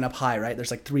 diaphragm, and then up high, right?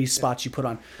 There's like 3 spots you put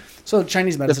on. So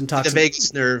Chinese medicine talks the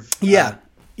vagus nerve. Yeah.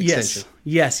 Extension.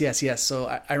 Yes. So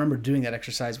I remember doing that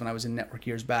exercise when I was in Network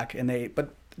years back,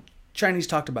 but Chinese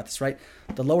talked about this, right?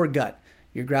 The lower gut,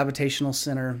 your gravitational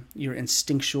center, your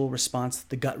instinctual response,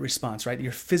 the gut response, right?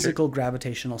 Your physical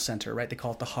gravitational center, right? They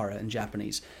call it the hara in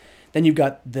Japanese. Then you've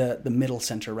got the middle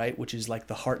center, right, which is like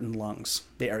the heart and lungs,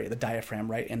 the area, the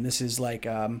diaphragm, right? And this is like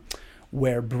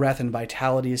where breath and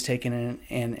vitality is taken in,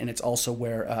 and it's also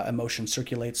where emotion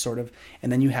circulates, sort of. And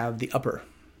then you have the upper,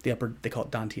 they call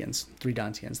it dantians, 3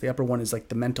 dantians. The upper one is like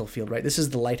the mental field, right? This is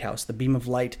the lighthouse, the beam of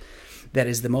light that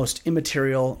is the most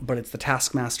immaterial, but it's the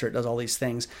taskmaster. It does all these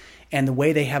things. And the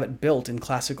way they have it built in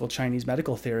classical Chinese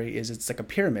medical theory is it's like a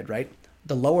pyramid, right?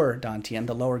 The lower dantian,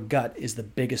 the lower gut, is the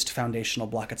biggest foundational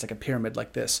block. It's like a pyramid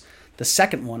like this. The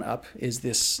second one up is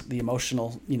the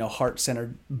emotional,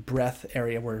 heart-centered breath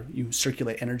area where you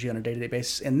circulate energy on a day-to-day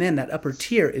basis. And then that upper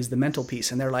tier is the mental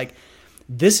piece. And they're like,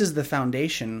 this is the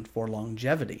foundation for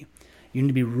longevity. You need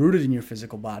to be rooted in your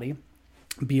physical body,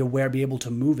 be aware, be able to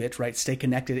move it, right? Stay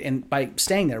connected. And by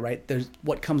staying there, right, there's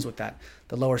what comes with that.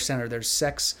 The lower center, there's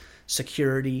sex,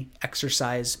 security,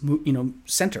 exercise,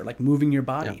 center, like moving your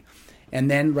body. Yeah. And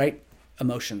then, right,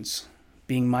 emotions,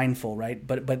 being mindful, right?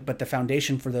 But the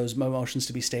foundation for those emotions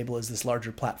to be stable is this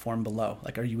larger platform below.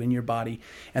 Like, are you in your body?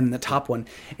 And the top one.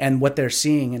 And what they're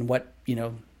seeing and what,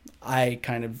 I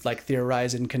kind of like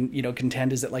theorize and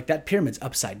contend is that like that pyramid's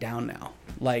upside down now.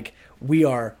 Like we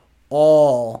are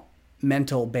all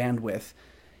mental bandwidth.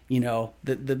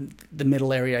 The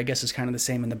middle area, I guess, is kind of the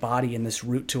same in the body, and this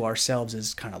route to ourselves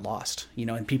is kind of lost,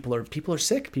 and people are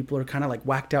sick. People are kind of like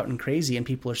whacked out and crazy, and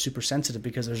people are super sensitive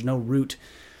because there's no root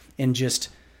in just,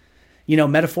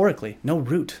 metaphorically, no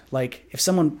root. Like if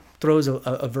someone throws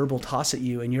a verbal toss at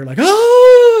you and you're like,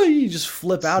 oh, you just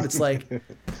flip out. It's like,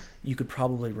 you could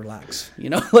probably relax,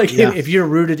 if you're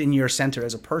rooted in your center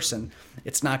as a person,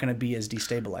 it's not going to be as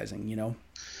destabilizing,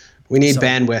 We need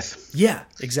bandwidth. Yeah,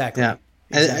 exactly. Yeah.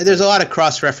 Exactly. And there's a lot of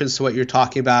cross-reference to what you're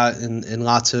talking about in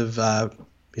lots of,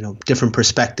 different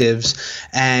perspectives.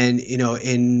 And,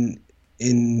 in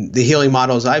in the healing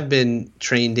models I've been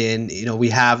trained in, we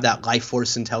have that life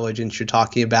force intelligence you're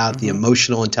talking about, the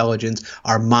emotional intelligence,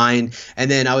 our mind. And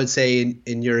then I would say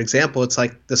in your example, it's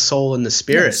like the soul and the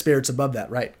spirit. The spirit's above that.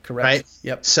 Right. Correct. Right.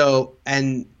 Yep. So,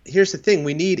 and here's the thing,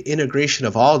 we need integration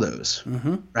of all those.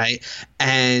 Right.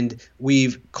 And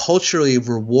we've culturally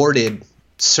rewarded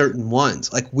certain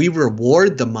ones. Like we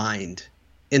reward the mind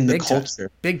in the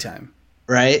culture. Big time.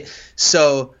 Right.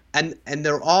 So, and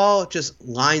they're all just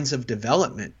lines of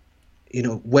development.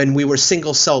 When we were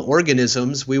single cell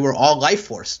organisms, we were all life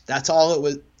force. That's all it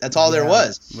was. That's all there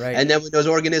was. Right. And then when those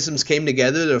organisms came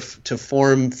together to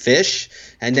form fish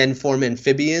and then form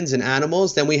amphibians and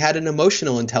animals, then we had an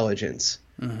emotional intelligence.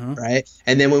 Right.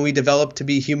 And then when we developed to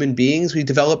be human beings, we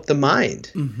developed the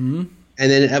mind. And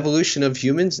then an evolution of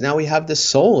humans, now we have the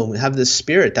soul and we have the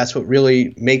spirit. That's what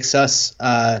really makes us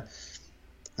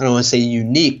I don't want to say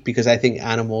unique, because I think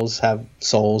animals have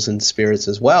souls and spirits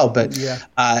as well. But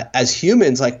as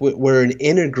humans, like we're an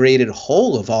integrated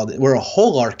whole of all this. We're a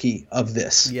holarchy of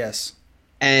this. Yes.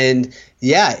 And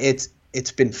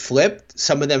it's been flipped.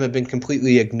 Some of them have been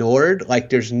completely ignored. Like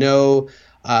there's no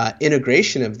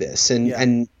integration of this.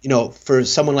 And for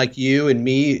someone like you and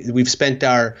me, we've spent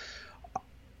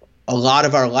a lot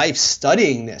of our life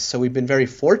studying this. So we've been very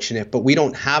fortunate, but we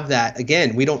don't have that.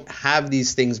 Again, we don't have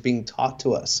these things being taught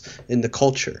to us in the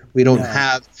culture. We don't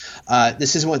have,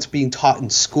 this is what's being taught in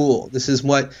school. This is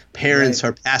what parents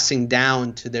are passing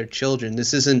down to their children.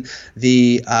 This isn't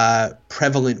the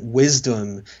prevalent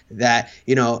wisdom that,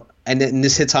 and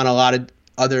this hits on a lot of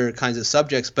other kinds of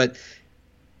subjects, but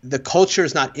the culture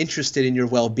is not interested in your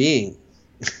well-being.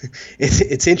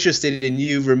 It's interested in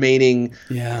you remaining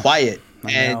quiet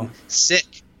and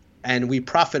sick, and we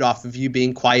profit off of you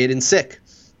being quiet and sick.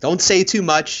 Don't say too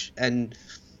much and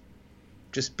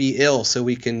just be ill so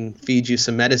we can feed you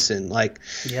some medicine. That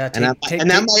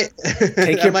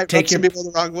might rub some people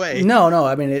the wrong way. No.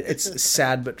 I mean, it's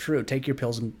sad but true. Take your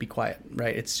pills and be quiet.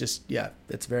 Right? It's just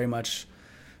it's very much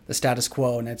the status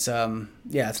quo, and it's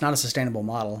it's not a sustainable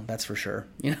model. That's for sure.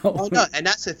 Oh no, and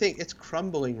that's the thing. It's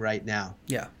crumbling right now.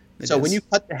 Yeah. So when you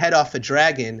cut the head off a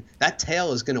dragon, that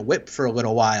tail is going to whip for a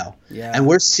little while. Yeah. And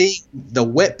we're seeing the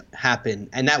whip happen.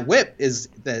 And that whip is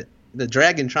the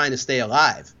dragon trying to stay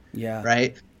alive. Yeah.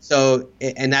 Right? So,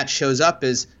 and that shows up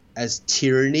as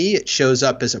tyranny. It shows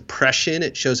up as oppression.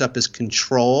 It shows up as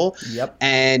control. Yep.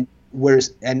 And we're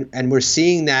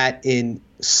seeing that in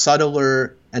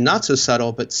subtler and not so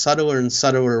subtle, but subtler and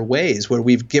subtler ways, where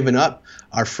we've given up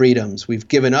our freedoms, we've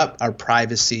given up our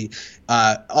privacy,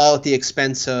 all at the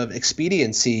expense of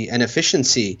expediency and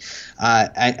efficiency.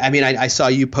 I saw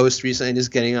you post recently,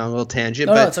 just getting on a little tangent,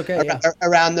 but it's okay.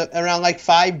 Around like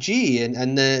 5G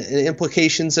and the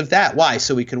implications of that. Why?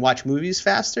 So we can watch movies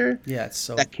faster? Yeah, it's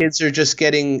so that kids are just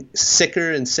getting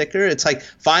sicker and sicker. It's like,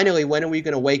 finally, when are we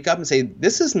going to wake up and say,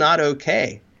 this is not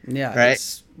okay? Yeah.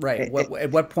 Right. Right.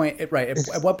 At what point? Right.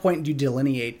 At what point do you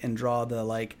delineate and draw the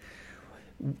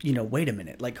wait a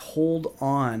minute, hold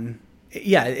on.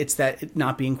 Yeah, it's that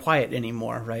not being quiet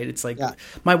anymore, right? It's like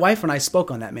my wife and I spoke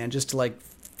on that, man, just to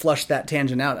flush that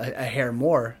tangent out a hair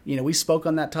more. We spoke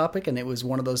on that topic, and it was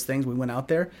one of those things. We went out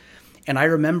there, and I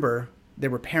remember there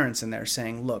were parents in there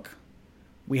saying, "Look,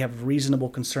 we have reasonable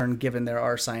concern, given there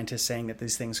are scientists saying that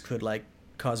these things could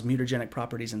cause mutagenic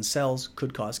properties in cells,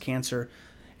 could cause cancer,"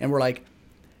 and we're like,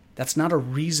 that's not a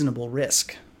reasonable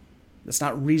risk. That's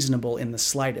not reasonable in the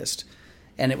slightest.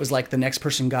 And it was like the next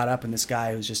person got up, and this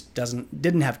guy who just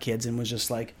didn't have kids, and was just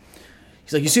like,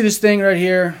 he's like, you see this thing right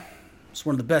here? It's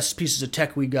one of the best pieces of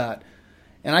tech we got.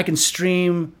 And I can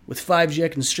stream with 5G. I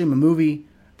can stream a movie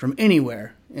from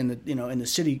anywhere in the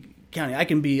city, county. I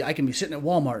can be sitting at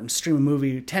Walmart and stream a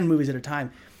movie, 10 movies at a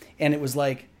time. And it was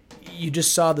like, you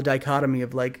just saw the dichotomy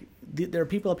of there are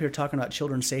people up here talking about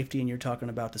children's safety, and you're talking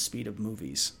about the speed of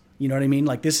movies. You know what I mean?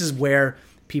 This is where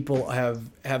people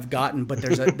have gotten, but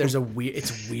there's a weird,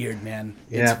 it's weird, man.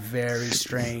 It's very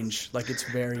strange. It's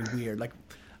very weird.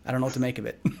 I don't know what to make of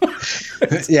it.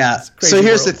 So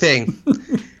here's the thing.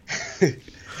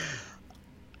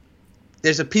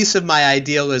 There's a piece of my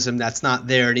idealism that's not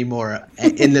there anymore,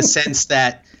 in the sense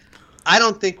that I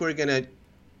don't think we're going to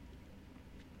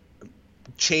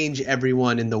change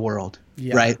everyone in the world.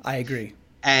 Yeah, right? I agree.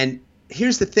 And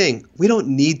here's the thing. We don't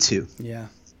need to. Yeah.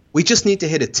 We just need to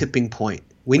hit a tipping point.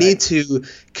 We need to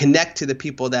connect to the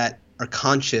people that are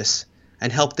conscious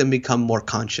and help them become more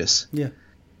conscious. Yeah.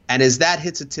 And as that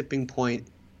hits a tipping point,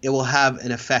 it will have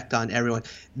an effect on everyone.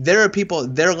 There are people,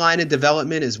 their line of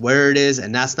development is where it is,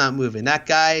 and that's not moving. That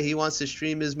guy, he wants to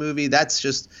stream his movie. That's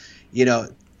just,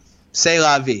 C'est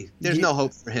la vie. There's no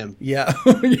hope for him. Yeah.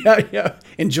 Yeah.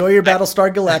 Enjoy your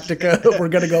Battlestar Galactica. We're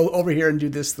going to go over here and do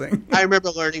this thing. I remember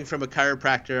learning from a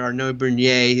chiropractor, Arnaud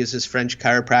Bernier. He's this French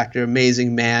chiropractor,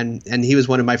 amazing man. And he was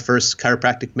one of my first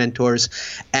chiropractic mentors.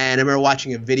 And I remember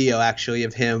watching a video actually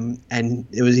of him. And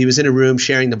he was in a room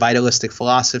sharing the vitalistic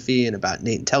philosophy and about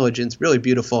innate intelligence. Really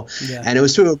beautiful. Yeah. And it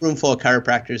was to a room full of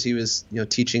chiropractors he was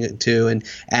teaching it to.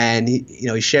 And he,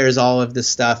 he shares all of this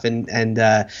stuff. And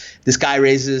this guy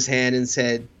raises his hand and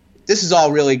said, "This is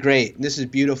all really great and this is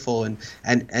beautiful."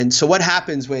 And so what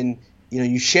happens when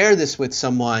you share this with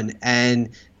someone and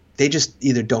they just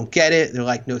either don't get it, they're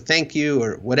like, "No thank you,"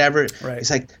 or whatever. Right.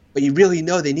 He's like, "But you really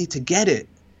know they need to get it."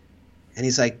 And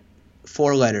he's like,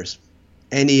 4 letters,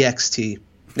 NEXT,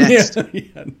 next.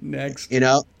 Yeah, next.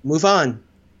 Move on.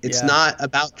 It's not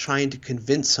about trying to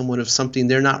convince someone of something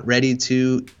they're not ready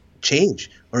to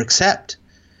change or accept.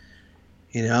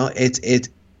 It's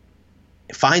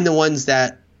find the ones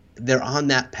that they're on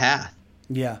that path.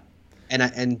 Yeah.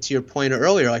 And to your point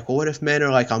earlier, like, well, what if men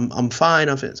are like, I'm fine.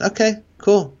 Okay,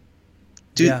 cool.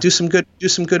 Do some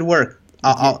good work.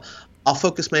 I'll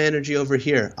focus my energy over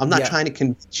here. I'm not trying to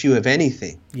convince you of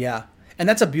anything. Yeah. And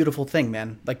that's a beautiful thing,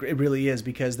 man. Like, it really is,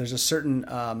 because there's a certain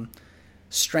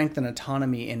strength and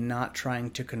autonomy in not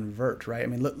trying to convert, right? I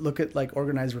mean, look at like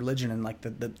organized religion and like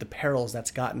the perils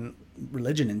that's gotten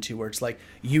religion into, where it's like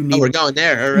you need. Oh, we're going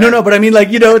there. Right? No, but I mean, like,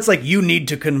 it's like you need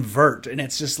to convert, and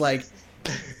it's just like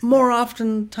more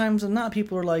often times than not,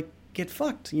 people are like, get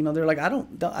fucked. They're like, I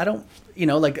don't.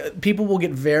 Like, people will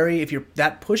get very, if you're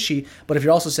that pushy, but if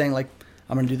you're also saying like,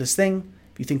 I'm going to do this thing.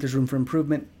 If you think there's room for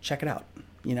improvement, check it out.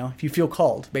 If you feel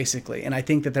called, basically. And I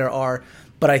think that there are,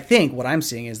 but I think what I'm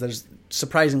seeing is there's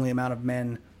surprisingly amount of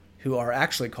men who are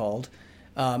actually called,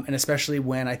 and especially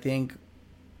when I think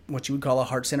what you would call a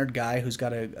heart-centered guy who's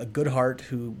got a good heart,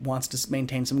 who wants to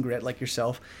maintain some grit like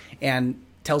yourself and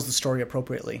tells the story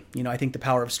appropriately. I think the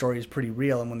power of story is pretty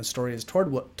real, and when the story is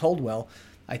told well,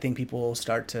 I think people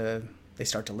start to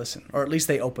listen, or at least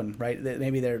they open, right?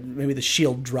 Maybe the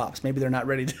shield drops, maybe they're not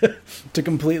ready to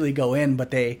completely go in,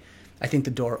 but I think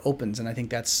the door opens, and I think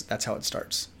that's how it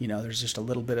starts. There's just a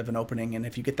little bit of an opening, and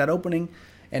if you get that opening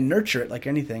and nurture it like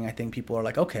anything, I think people are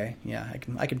like, okay, yeah,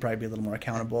 I can probably be a little more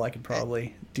accountable. I could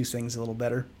probably do things a little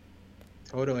better.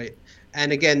 Totally.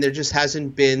 And again, there just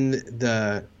hasn't been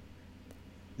the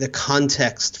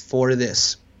context for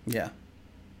this. Yeah.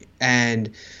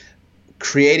 And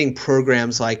creating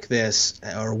programs like this,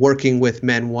 or working with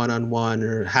men one-on-one,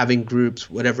 or having groups,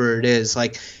 whatever it is,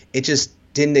 like, it just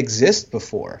didn't exist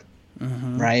before.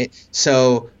 Mm-hmm. Right.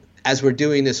 So as we're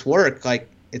doing this work, like,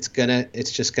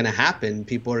 it's just gonna happen.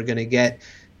 People are gonna get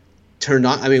turned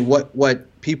on. I mean,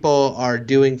 what people are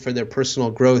doing for their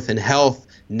personal growth and health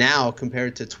now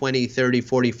compared to 20, 30,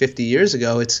 40, 50 years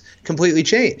ago, it's completely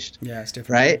changed. Yeah, it's different.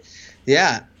 Right.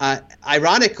 Yeah.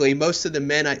 Ironically, most of the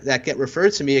men that get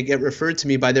referred to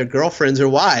me by their girlfriends or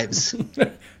wives.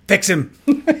 Fix him.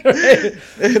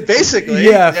 Basically,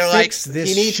 yeah, they're like,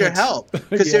 he needs your help,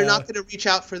 because they're not going to reach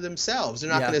out for themselves. They're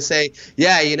not going to say,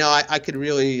 I could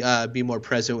really be more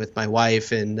present with my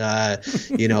wife and,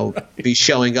 be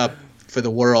showing up for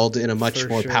the world in a much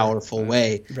more powerful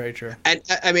way. Very true. And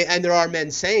I mean, and there are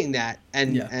men saying that,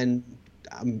 and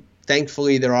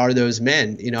thankfully there are those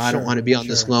men. I don't want to be on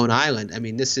this lone island. I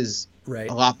mean, this is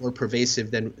a lot more pervasive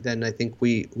than I think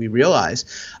we realize.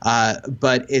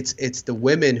 But it's the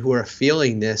women who are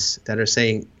feeling this that are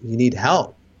saying, you need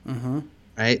help. Mm-hmm.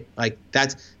 Right? Like,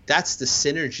 that's the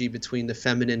synergy between the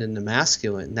feminine and the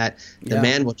masculine, that the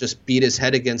man will just beat his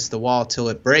head against the wall till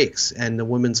it breaks, and the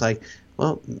woman's like,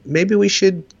 well, maybe we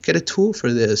should get a tool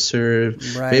for this, or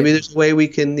maybe there's a way we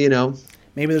can,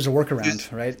 maybe there's a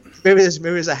workaround, right? Maybe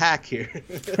there's a hack here.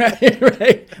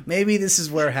 right. Maybe this is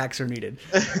where hacks are needed.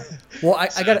 Well,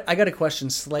 I got a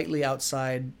question slightly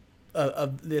outside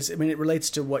of this. I mean, it relates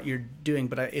to what you're doing,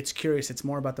 but it's curious. It's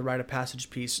more about the rite of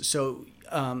passage piece. So,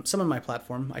 some of my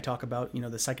platform, I talk about, the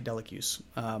psychedelic use,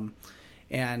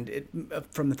 and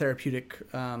from the therapeutic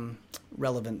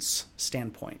relevance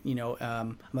standpoint.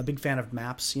 I'm a big fan of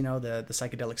MAPS, the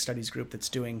psychedelic studies group that's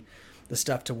doing the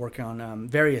stuff to work on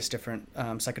various different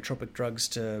psychotropic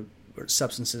drugs or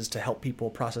substances to help people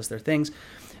process their things.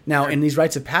 Now, in these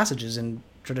rites of passages in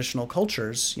traditional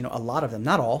cultures, a lot of them,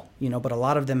 not all, but a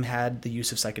lot of them had the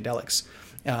use of psychedelics,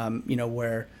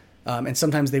 where, and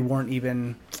sometimes they weren't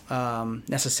even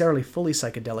necessarily fully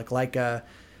psychedelic. Like, I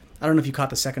don't know if you caught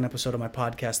the second episode of my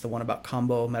podcast, the one about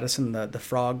combo medicine, the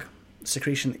frog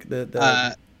secretion.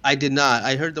 I did not.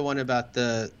 I heard the one about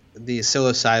the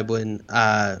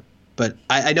psilocybin, but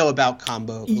I know about Kambo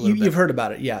a little bit. You've heard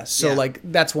about it, yeah. So like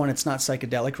that's one, it's not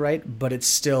psychedelic, right? But it's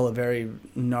still a very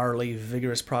gnarly,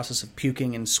 vigorous process of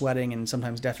puking and sweating and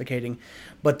sometimes defecating.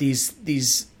 But these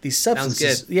substances,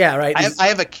 Sounds good. Yeah, right. I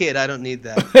have a kid. I don't need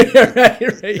that.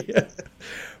 right. Yeah.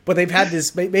 But they've had this,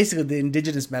 basically the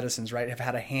indigenous medicines, right, have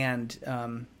had a hand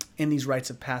in these rites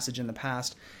of passage in the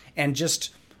past. And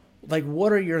just like,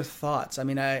 what are your thoughts? I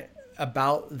mean,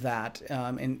 about that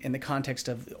in the context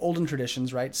of olden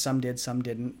traditions, right? Some did, some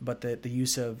didn't. But the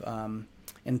use of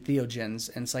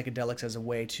entheogens and psychedelics as a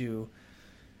way to,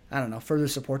 I don't know, further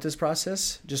support this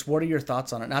process. Just what are your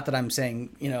thoughts on it? Not that I'm saying,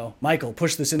 Michael,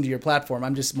 push this into your platform.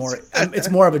 I'm just more, it's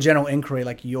more of a general inquiry,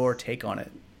 like your take on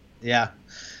it. Yeah.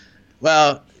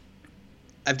 Well,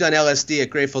 I've done LSD at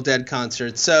Grateful Dead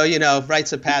concerts, so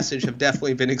rites of passage have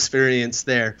definitely been experienced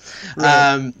there.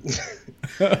 Right.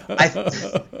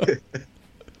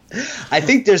 I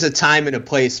think there's a time and a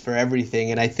place for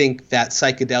everything, and I think that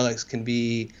psychedelics can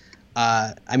be.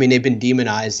 They've been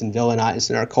demonized and villainized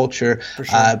in our culture, for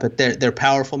sure. But they're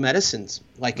powerful medicines,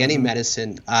 like any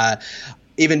medicine.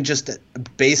 Even just a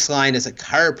baseline as a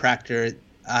chiropractor,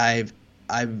 I've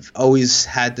always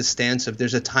had the stance of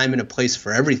there's a time and a place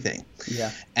for everything.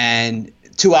 Yeah. And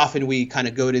too often we kind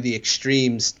of go to the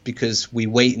extremes because we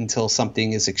wait until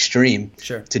something is extreme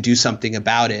to do something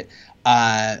about it.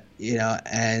 But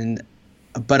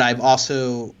I've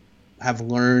also have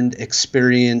learned,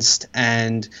 experienced,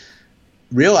 and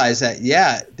realized that,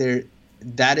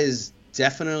 that is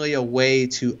definitely a way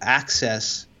to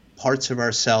access parts of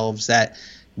ourselves that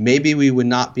maybe we would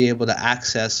not be able to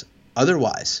access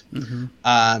otherwise. Mm-hmm.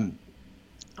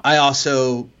 I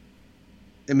also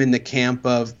am in the camp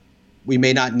of we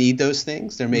may not need those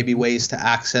things. There may be ways to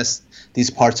access these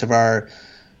parts of our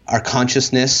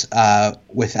consciousness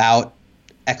without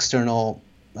external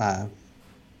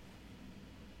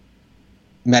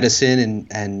medicine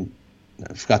and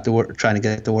I forgot the word, trying to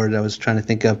get the word I was trying to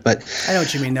think of, but I know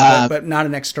what you mean. No, but not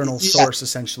an external source,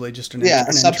 essentially, just an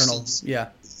internal. Yeah.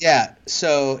 Yeah.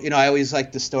 So, I always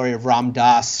like the story of Ram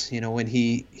Dass, when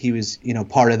he was,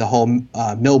 part of the whole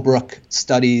Millbrook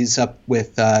studies up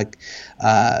with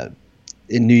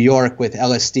in New York with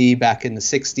LSD back in the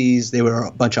 60s. They were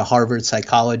a bunch of Harvard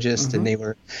psychologists and they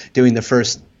were doing the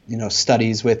first,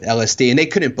 studies with LSD, and they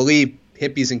couldn't believe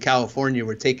hippies in California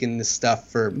were taking this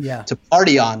stuff to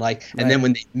party on, then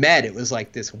when they met, it was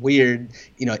like this weird,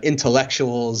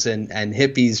 intellectuals and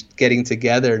hippies getting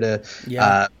together to,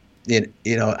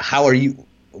 how are you?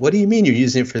 What do you mean you're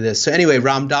using it for this? So anyway,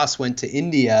 Ram Dass went to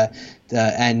India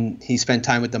and he spent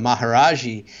time with the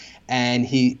Maharaji, and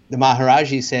the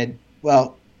Maharaji said,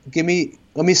 well, let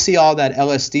me see all that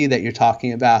LSD that you're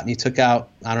talking about. And he took out,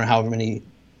 I don't know how many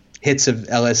hits of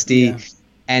LSD,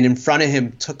 and in front of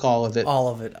him took all of it. All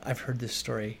of it. I've heard this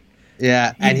story.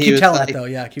 Yeah. And he keep telling it though.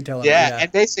 Yeah. Keep telling it. Yeah.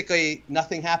 And basically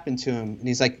nothing happened to him. And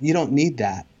he's like, you don't need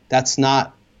that. It's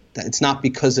not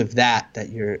because of that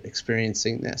you're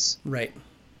experiencing this. Right.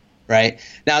 Right.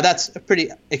 Now that's a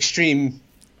pretty extreme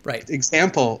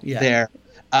example there.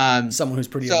 Someone who's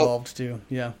pretty evolved too.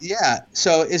 Yeah. Yeah.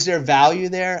 So is there value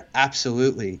there?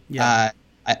 Absolutely. Yeah.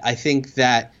 I think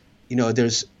that,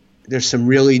 there's some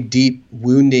really deep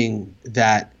wounding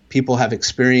that people have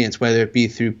experienced, whether it be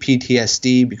through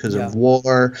PTSD because of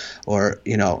war or,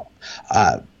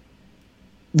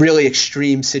 really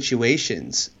extreme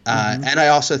situations. And I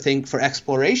also think for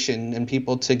exploration and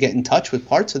people to get in touch with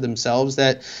parts of themselves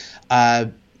that,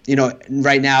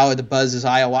 right now the buzz is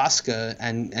ayahuasca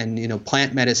and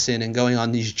plant medicine and going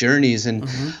on these journeys. And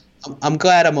I'm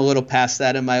glad I'm a little past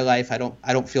that in my life. I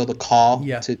don't feel the call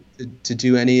to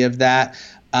do any of that.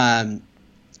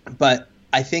 But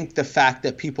I think the fact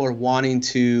that people are wanting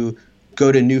to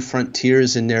go to new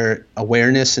frontiers in their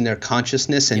awareness and their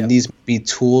consciousness, and these be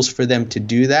tools for them to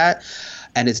do that,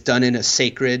 and it's done in a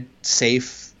sacred,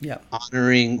 safe,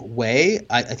 honoring way,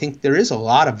 I think there is a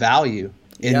lot of value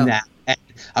in that. And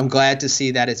I'm glad to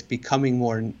see that it's becoming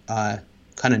more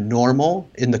kind of normal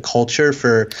in the culture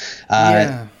for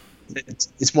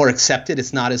it's more accepted.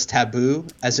 It's not as taboo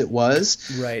as it was.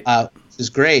 Right. Which is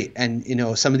great. And,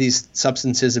 some of these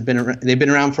substances they've been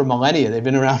around for millennia. They've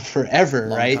been around forever,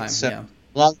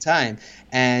 long time.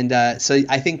 And so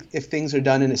I think if things are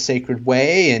done in a sacred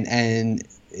way and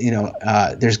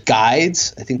there's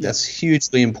guides, I think that's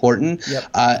hugely important.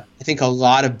 I think a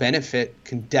lot of benefit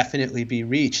can definitely be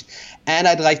reached. And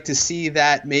I'd like to see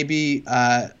that maybe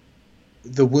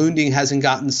the wounding hasn't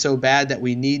gotten so bad that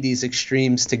we need these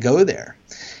extremes to go there.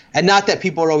 And not that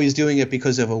people are always doing it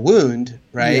because of a wound,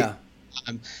 right? Yeah.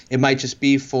 It might just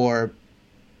be for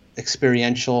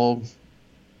experiential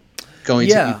going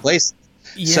to new places.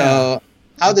 Yeah.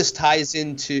 how this ties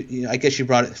into, I guess you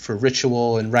brought it for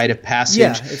ritual and rite of passage.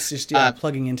 Yeah, it's just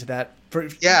plugging into that.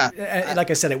 Like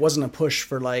I said, it wasn't a push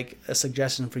for like a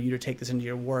suggestion for you to take this into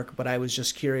your work, but I was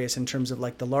just curious in terms of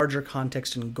like the larger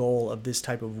context and goal of this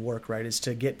type of work, right, is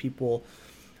to get people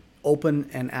open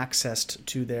and accessed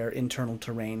to their internal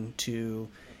terrain to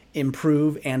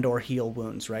improve and or heal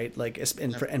wounds, right? Like,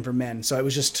 and for men. So I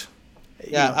was just,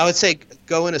 I would say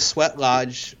go in a sweat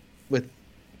lodge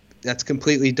that's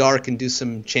completely dark and do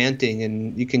some chanting,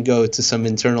 and you can go to some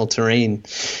internal terrain.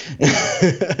 So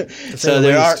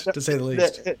to say the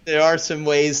least, there are some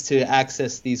ways to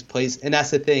access these places, and that's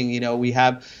the thing. We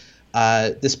have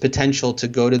this potential to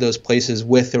go to those places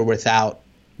with or without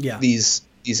these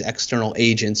external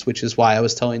agents, which is why I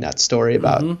was telling that story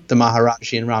about the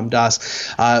Maharaji and Ram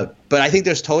Dass. But I think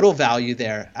there's total value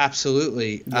there.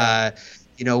 Absolutely. Yeah.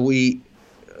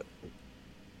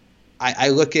 I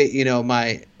look at,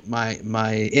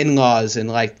 my in-laws and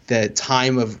like the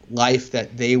time of life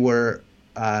that they were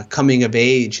coming of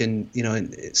age, and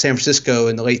in San Francisco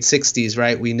in the late 60s,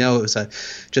 right? We know it was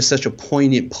just such a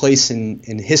poignant place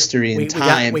in history and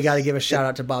time. We got to give a shout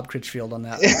out to Bob Critchfield on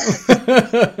that.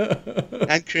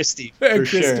 And Christy. And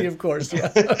Christy, sure. Of course,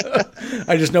 yeah.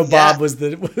 I just know Bob was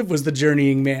the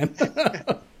journeying man.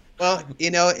 Well,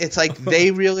 it's like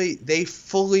they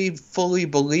fully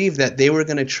believed that they were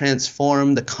going to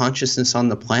transform the consciousness on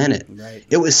the planet. Right.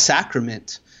 It was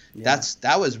sacrament. Yeah.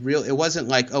 That was real. It wasn't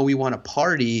like, oh, we want a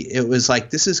party. It was like,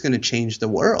 this is going to change the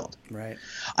world. Right.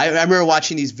 I remember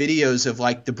watching these videos of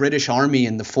like the British Army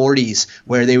in the 40s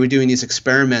where they were doing these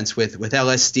experiments with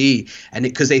LSD, and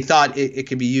because they thought it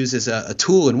could be used as a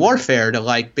tool in warfare to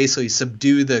like basically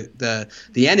subdue the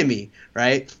enemy,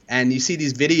 right? And you see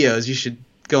these videos, you should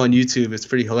go on YouTube. It's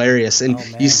pretty hilarious. And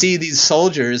you see these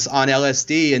soldiers on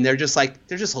LSD, and they're just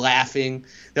laughing.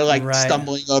 They're like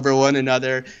stumbling over one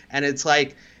another. And it's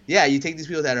like, you take these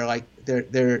people that are like,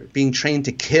 they're being trained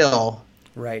to kill.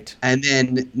 Right. And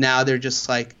then now they're just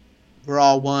like, we're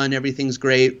all one. Everything's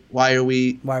great. Why are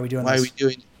we doing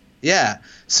it? Yeah.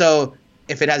 So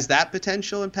if it has that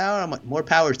potential and power, I'm like, more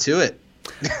power to it.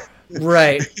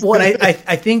 Right. Well,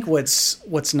 I think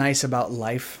what's nice about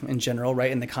life in general,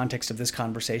 right, in the context of this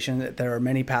conversation, that there are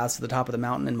many paths to the top of the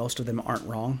mountain, and most of them aren't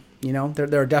wrong.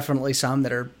 There are definitely some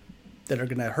that are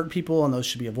going to hurt people, and those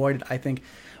should be avoided, I think.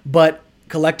 But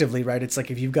collectively, right, it's like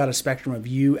if you've got a spectrum of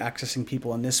you accessing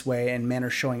people in this way and men are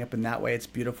showing up in that way, it's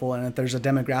beautiful. And if there's a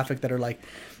demographic that are like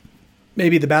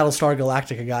maybe the Battlestar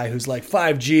Galactica guy who's like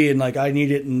 5G and like I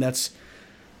need it, and that's,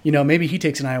 maybe he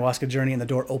takes an ayahuasca journey and the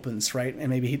door opens, right? And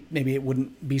maybe it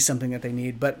wouldn't be something that they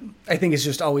need. But I think it's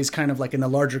just always kind of like in the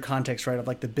larger context, right, of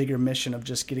like the bigger mission of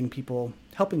just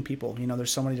helping people.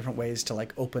 There's so many different ways to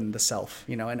like open the self,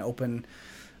 and open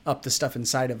up the stuff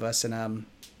inside of us. And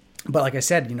but like I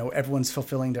said, everyone's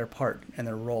fulfilling their part and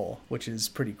their role, which is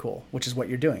pretty cool, which is what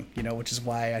you're doing, which is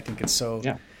why I think it's so,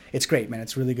 it's great, man.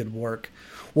 It's really good work.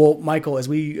 Well, Michael, as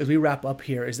we wrap up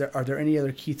here, are there any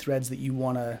other key threads that you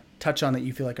want to touch on that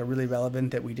you feel like are really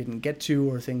relevant that we didn't get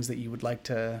to, or things that you would like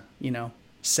to,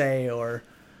 say or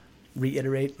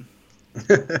reiterate?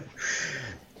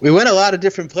 We went a lot of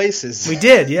different places. We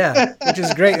did, yeah, which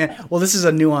is great, man. Well, this is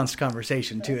a nuanced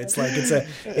conversation too. It's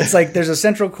like there's a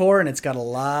central core, and it's got a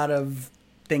lot of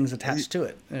things attached to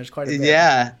it. And there's quite a bit.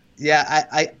 Yeah.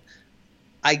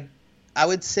 I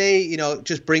would say,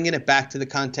 just bringing it back to the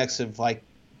context of like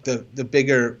the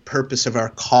bigger purpose of our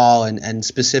call, and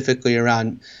specifically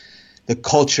around the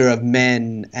culture of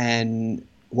men and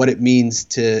what it means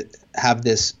to have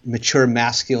this mature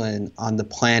masculine on the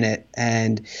planet,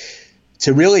 and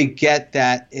to really get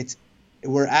that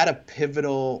we're at a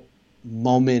pivotal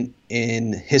moment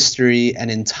in history and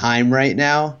in time right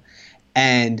now,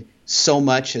 and so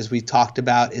much, as we talked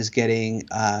about, is getting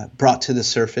brought to the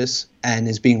surface and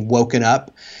is being woken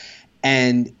up,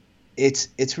 and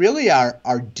it's really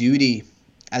our duty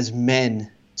as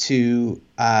men to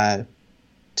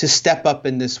step up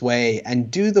in this way and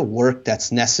do the work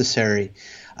that's necessary.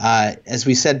 As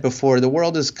we said before, the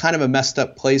world is kind of a messed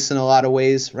up place in a lot of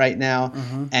ways right now,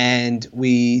 and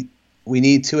we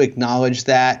need to acknowledge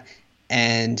that,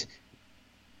 and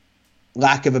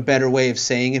lack of a better way of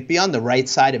saying it, be on the right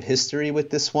side of history with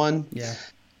this one. Yeah.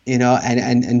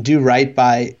 And do right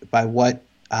by what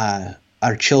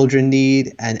our children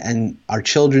need, and our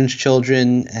children's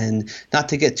children, and not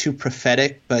to get too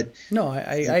prophetic, but no, I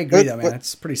agree though, man.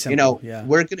 It's pretty simple.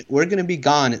 We're gonna be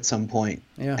gone at some point,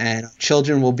 and our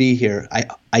children will be here,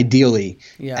 ideally,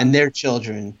 and their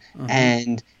children.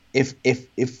 And if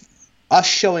us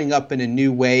showing up in a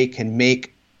new way can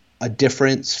make a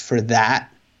difference for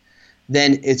that,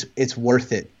 then it's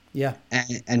worth it. Yeah.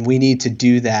 And we need to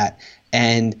do that.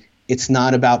 and it's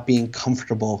not about being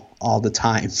comfortable all the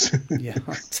time. Yeah,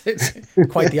 it's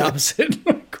quite the opposite.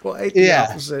 Quite the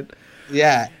opposite.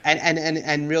 Yeah,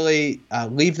 and really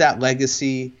leave that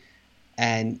legacy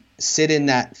and sit in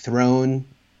that throne,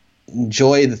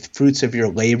 enjoy the fruits of your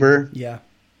labor. Yeah.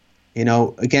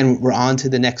 Again, we're on to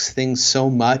the next thing so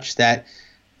much that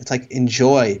it's like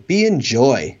be in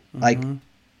joy, like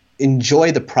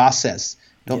enjoy the process.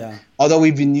 Although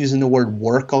we've been using the word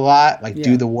work a lot, like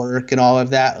do the work and all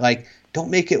of that, like don't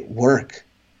make it work.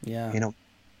 Yeah.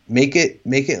 Make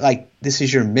it like this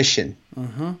is your mission.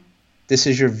 This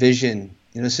is your vision.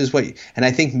 This is and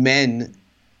I think men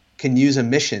can use a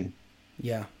mission.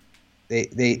 Yeah.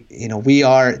 They we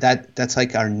are that's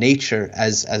like our nature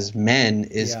as men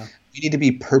is we need to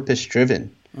be purpose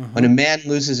driven. When a man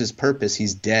loses his purpose,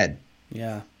 he's dead.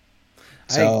 Yeah.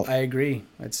 So I agree.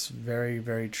 It's very,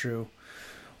 very true.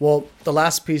 Well, the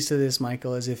last piece to this,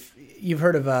 Michael, is if you've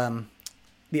heard of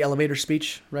the elevator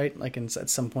speech, right? Like at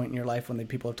some point in your life when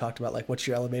people have talked about like, what's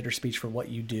your elevator speech for what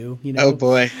you do? Oh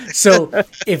boy. So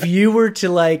if you were to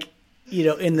like,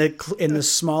 in the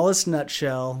smallest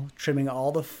nutshell, trimming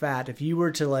all the fat, if you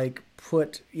were to like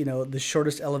put, the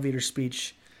shortest elevator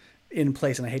speech in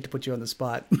place, and I hate to put you on the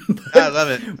spot, I love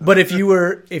it. But if you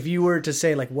were to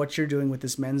say like what you're doing with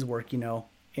this men's work, in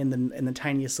the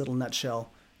tiniest little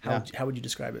nutshell, how would you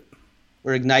describe it?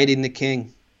 We're igniting the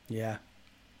king. Yeah,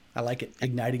 I like it.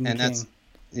 Igniting the king.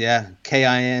 Yeah,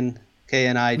 KING.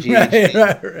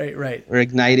 Right. We're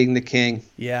igniting the king.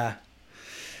 Yeah.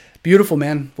 Beautiful,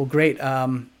 man. Well, great.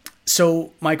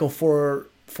 So, Michael, for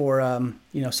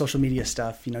social media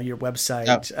stuff, your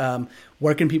website,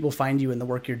 where can people find you in the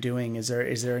work you're doing? Is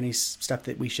there any stuff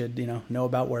that we should, know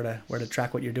about where to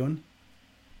track what you're doing?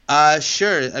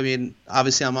 Sure. I mean,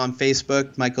 obviously I'm on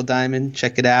Facebook, Michael Diamond,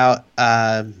 check it out.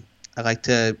 I like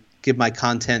to give my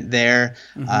content there.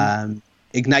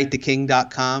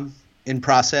 IgniteTheKing.com in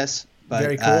process, but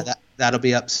very cool. That'll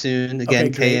be up soon. Again,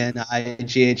 okay,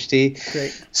 KNIGHT.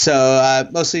 Great. So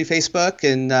mostly Facebook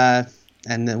and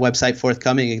the website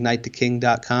forthcoming,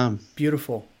 IgniteTheKing.com.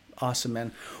 Beautiful. Awesome,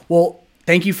 man. Well,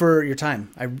 thank you for your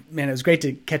time. It was great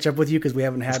to catch up with you because we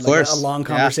haven't had a long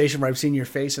conversation where I've seen your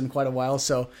face in quite a while.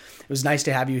 So it was nice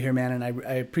to have you here, man. And I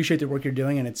appreciate the work you're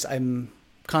doing, and I'm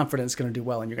confident it's going to do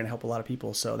well and you're going to help a lot of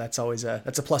people. So that's always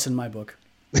that's a plus in my book.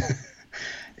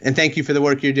 And thank you for the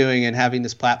work you're doing and having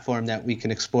this platform that we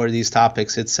can explore these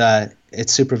topics. It's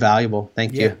super valuable.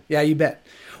 Thank you. Yeah, you bet.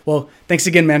 Well, thanks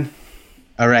again, man.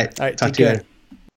 All right. Take Talk to you later.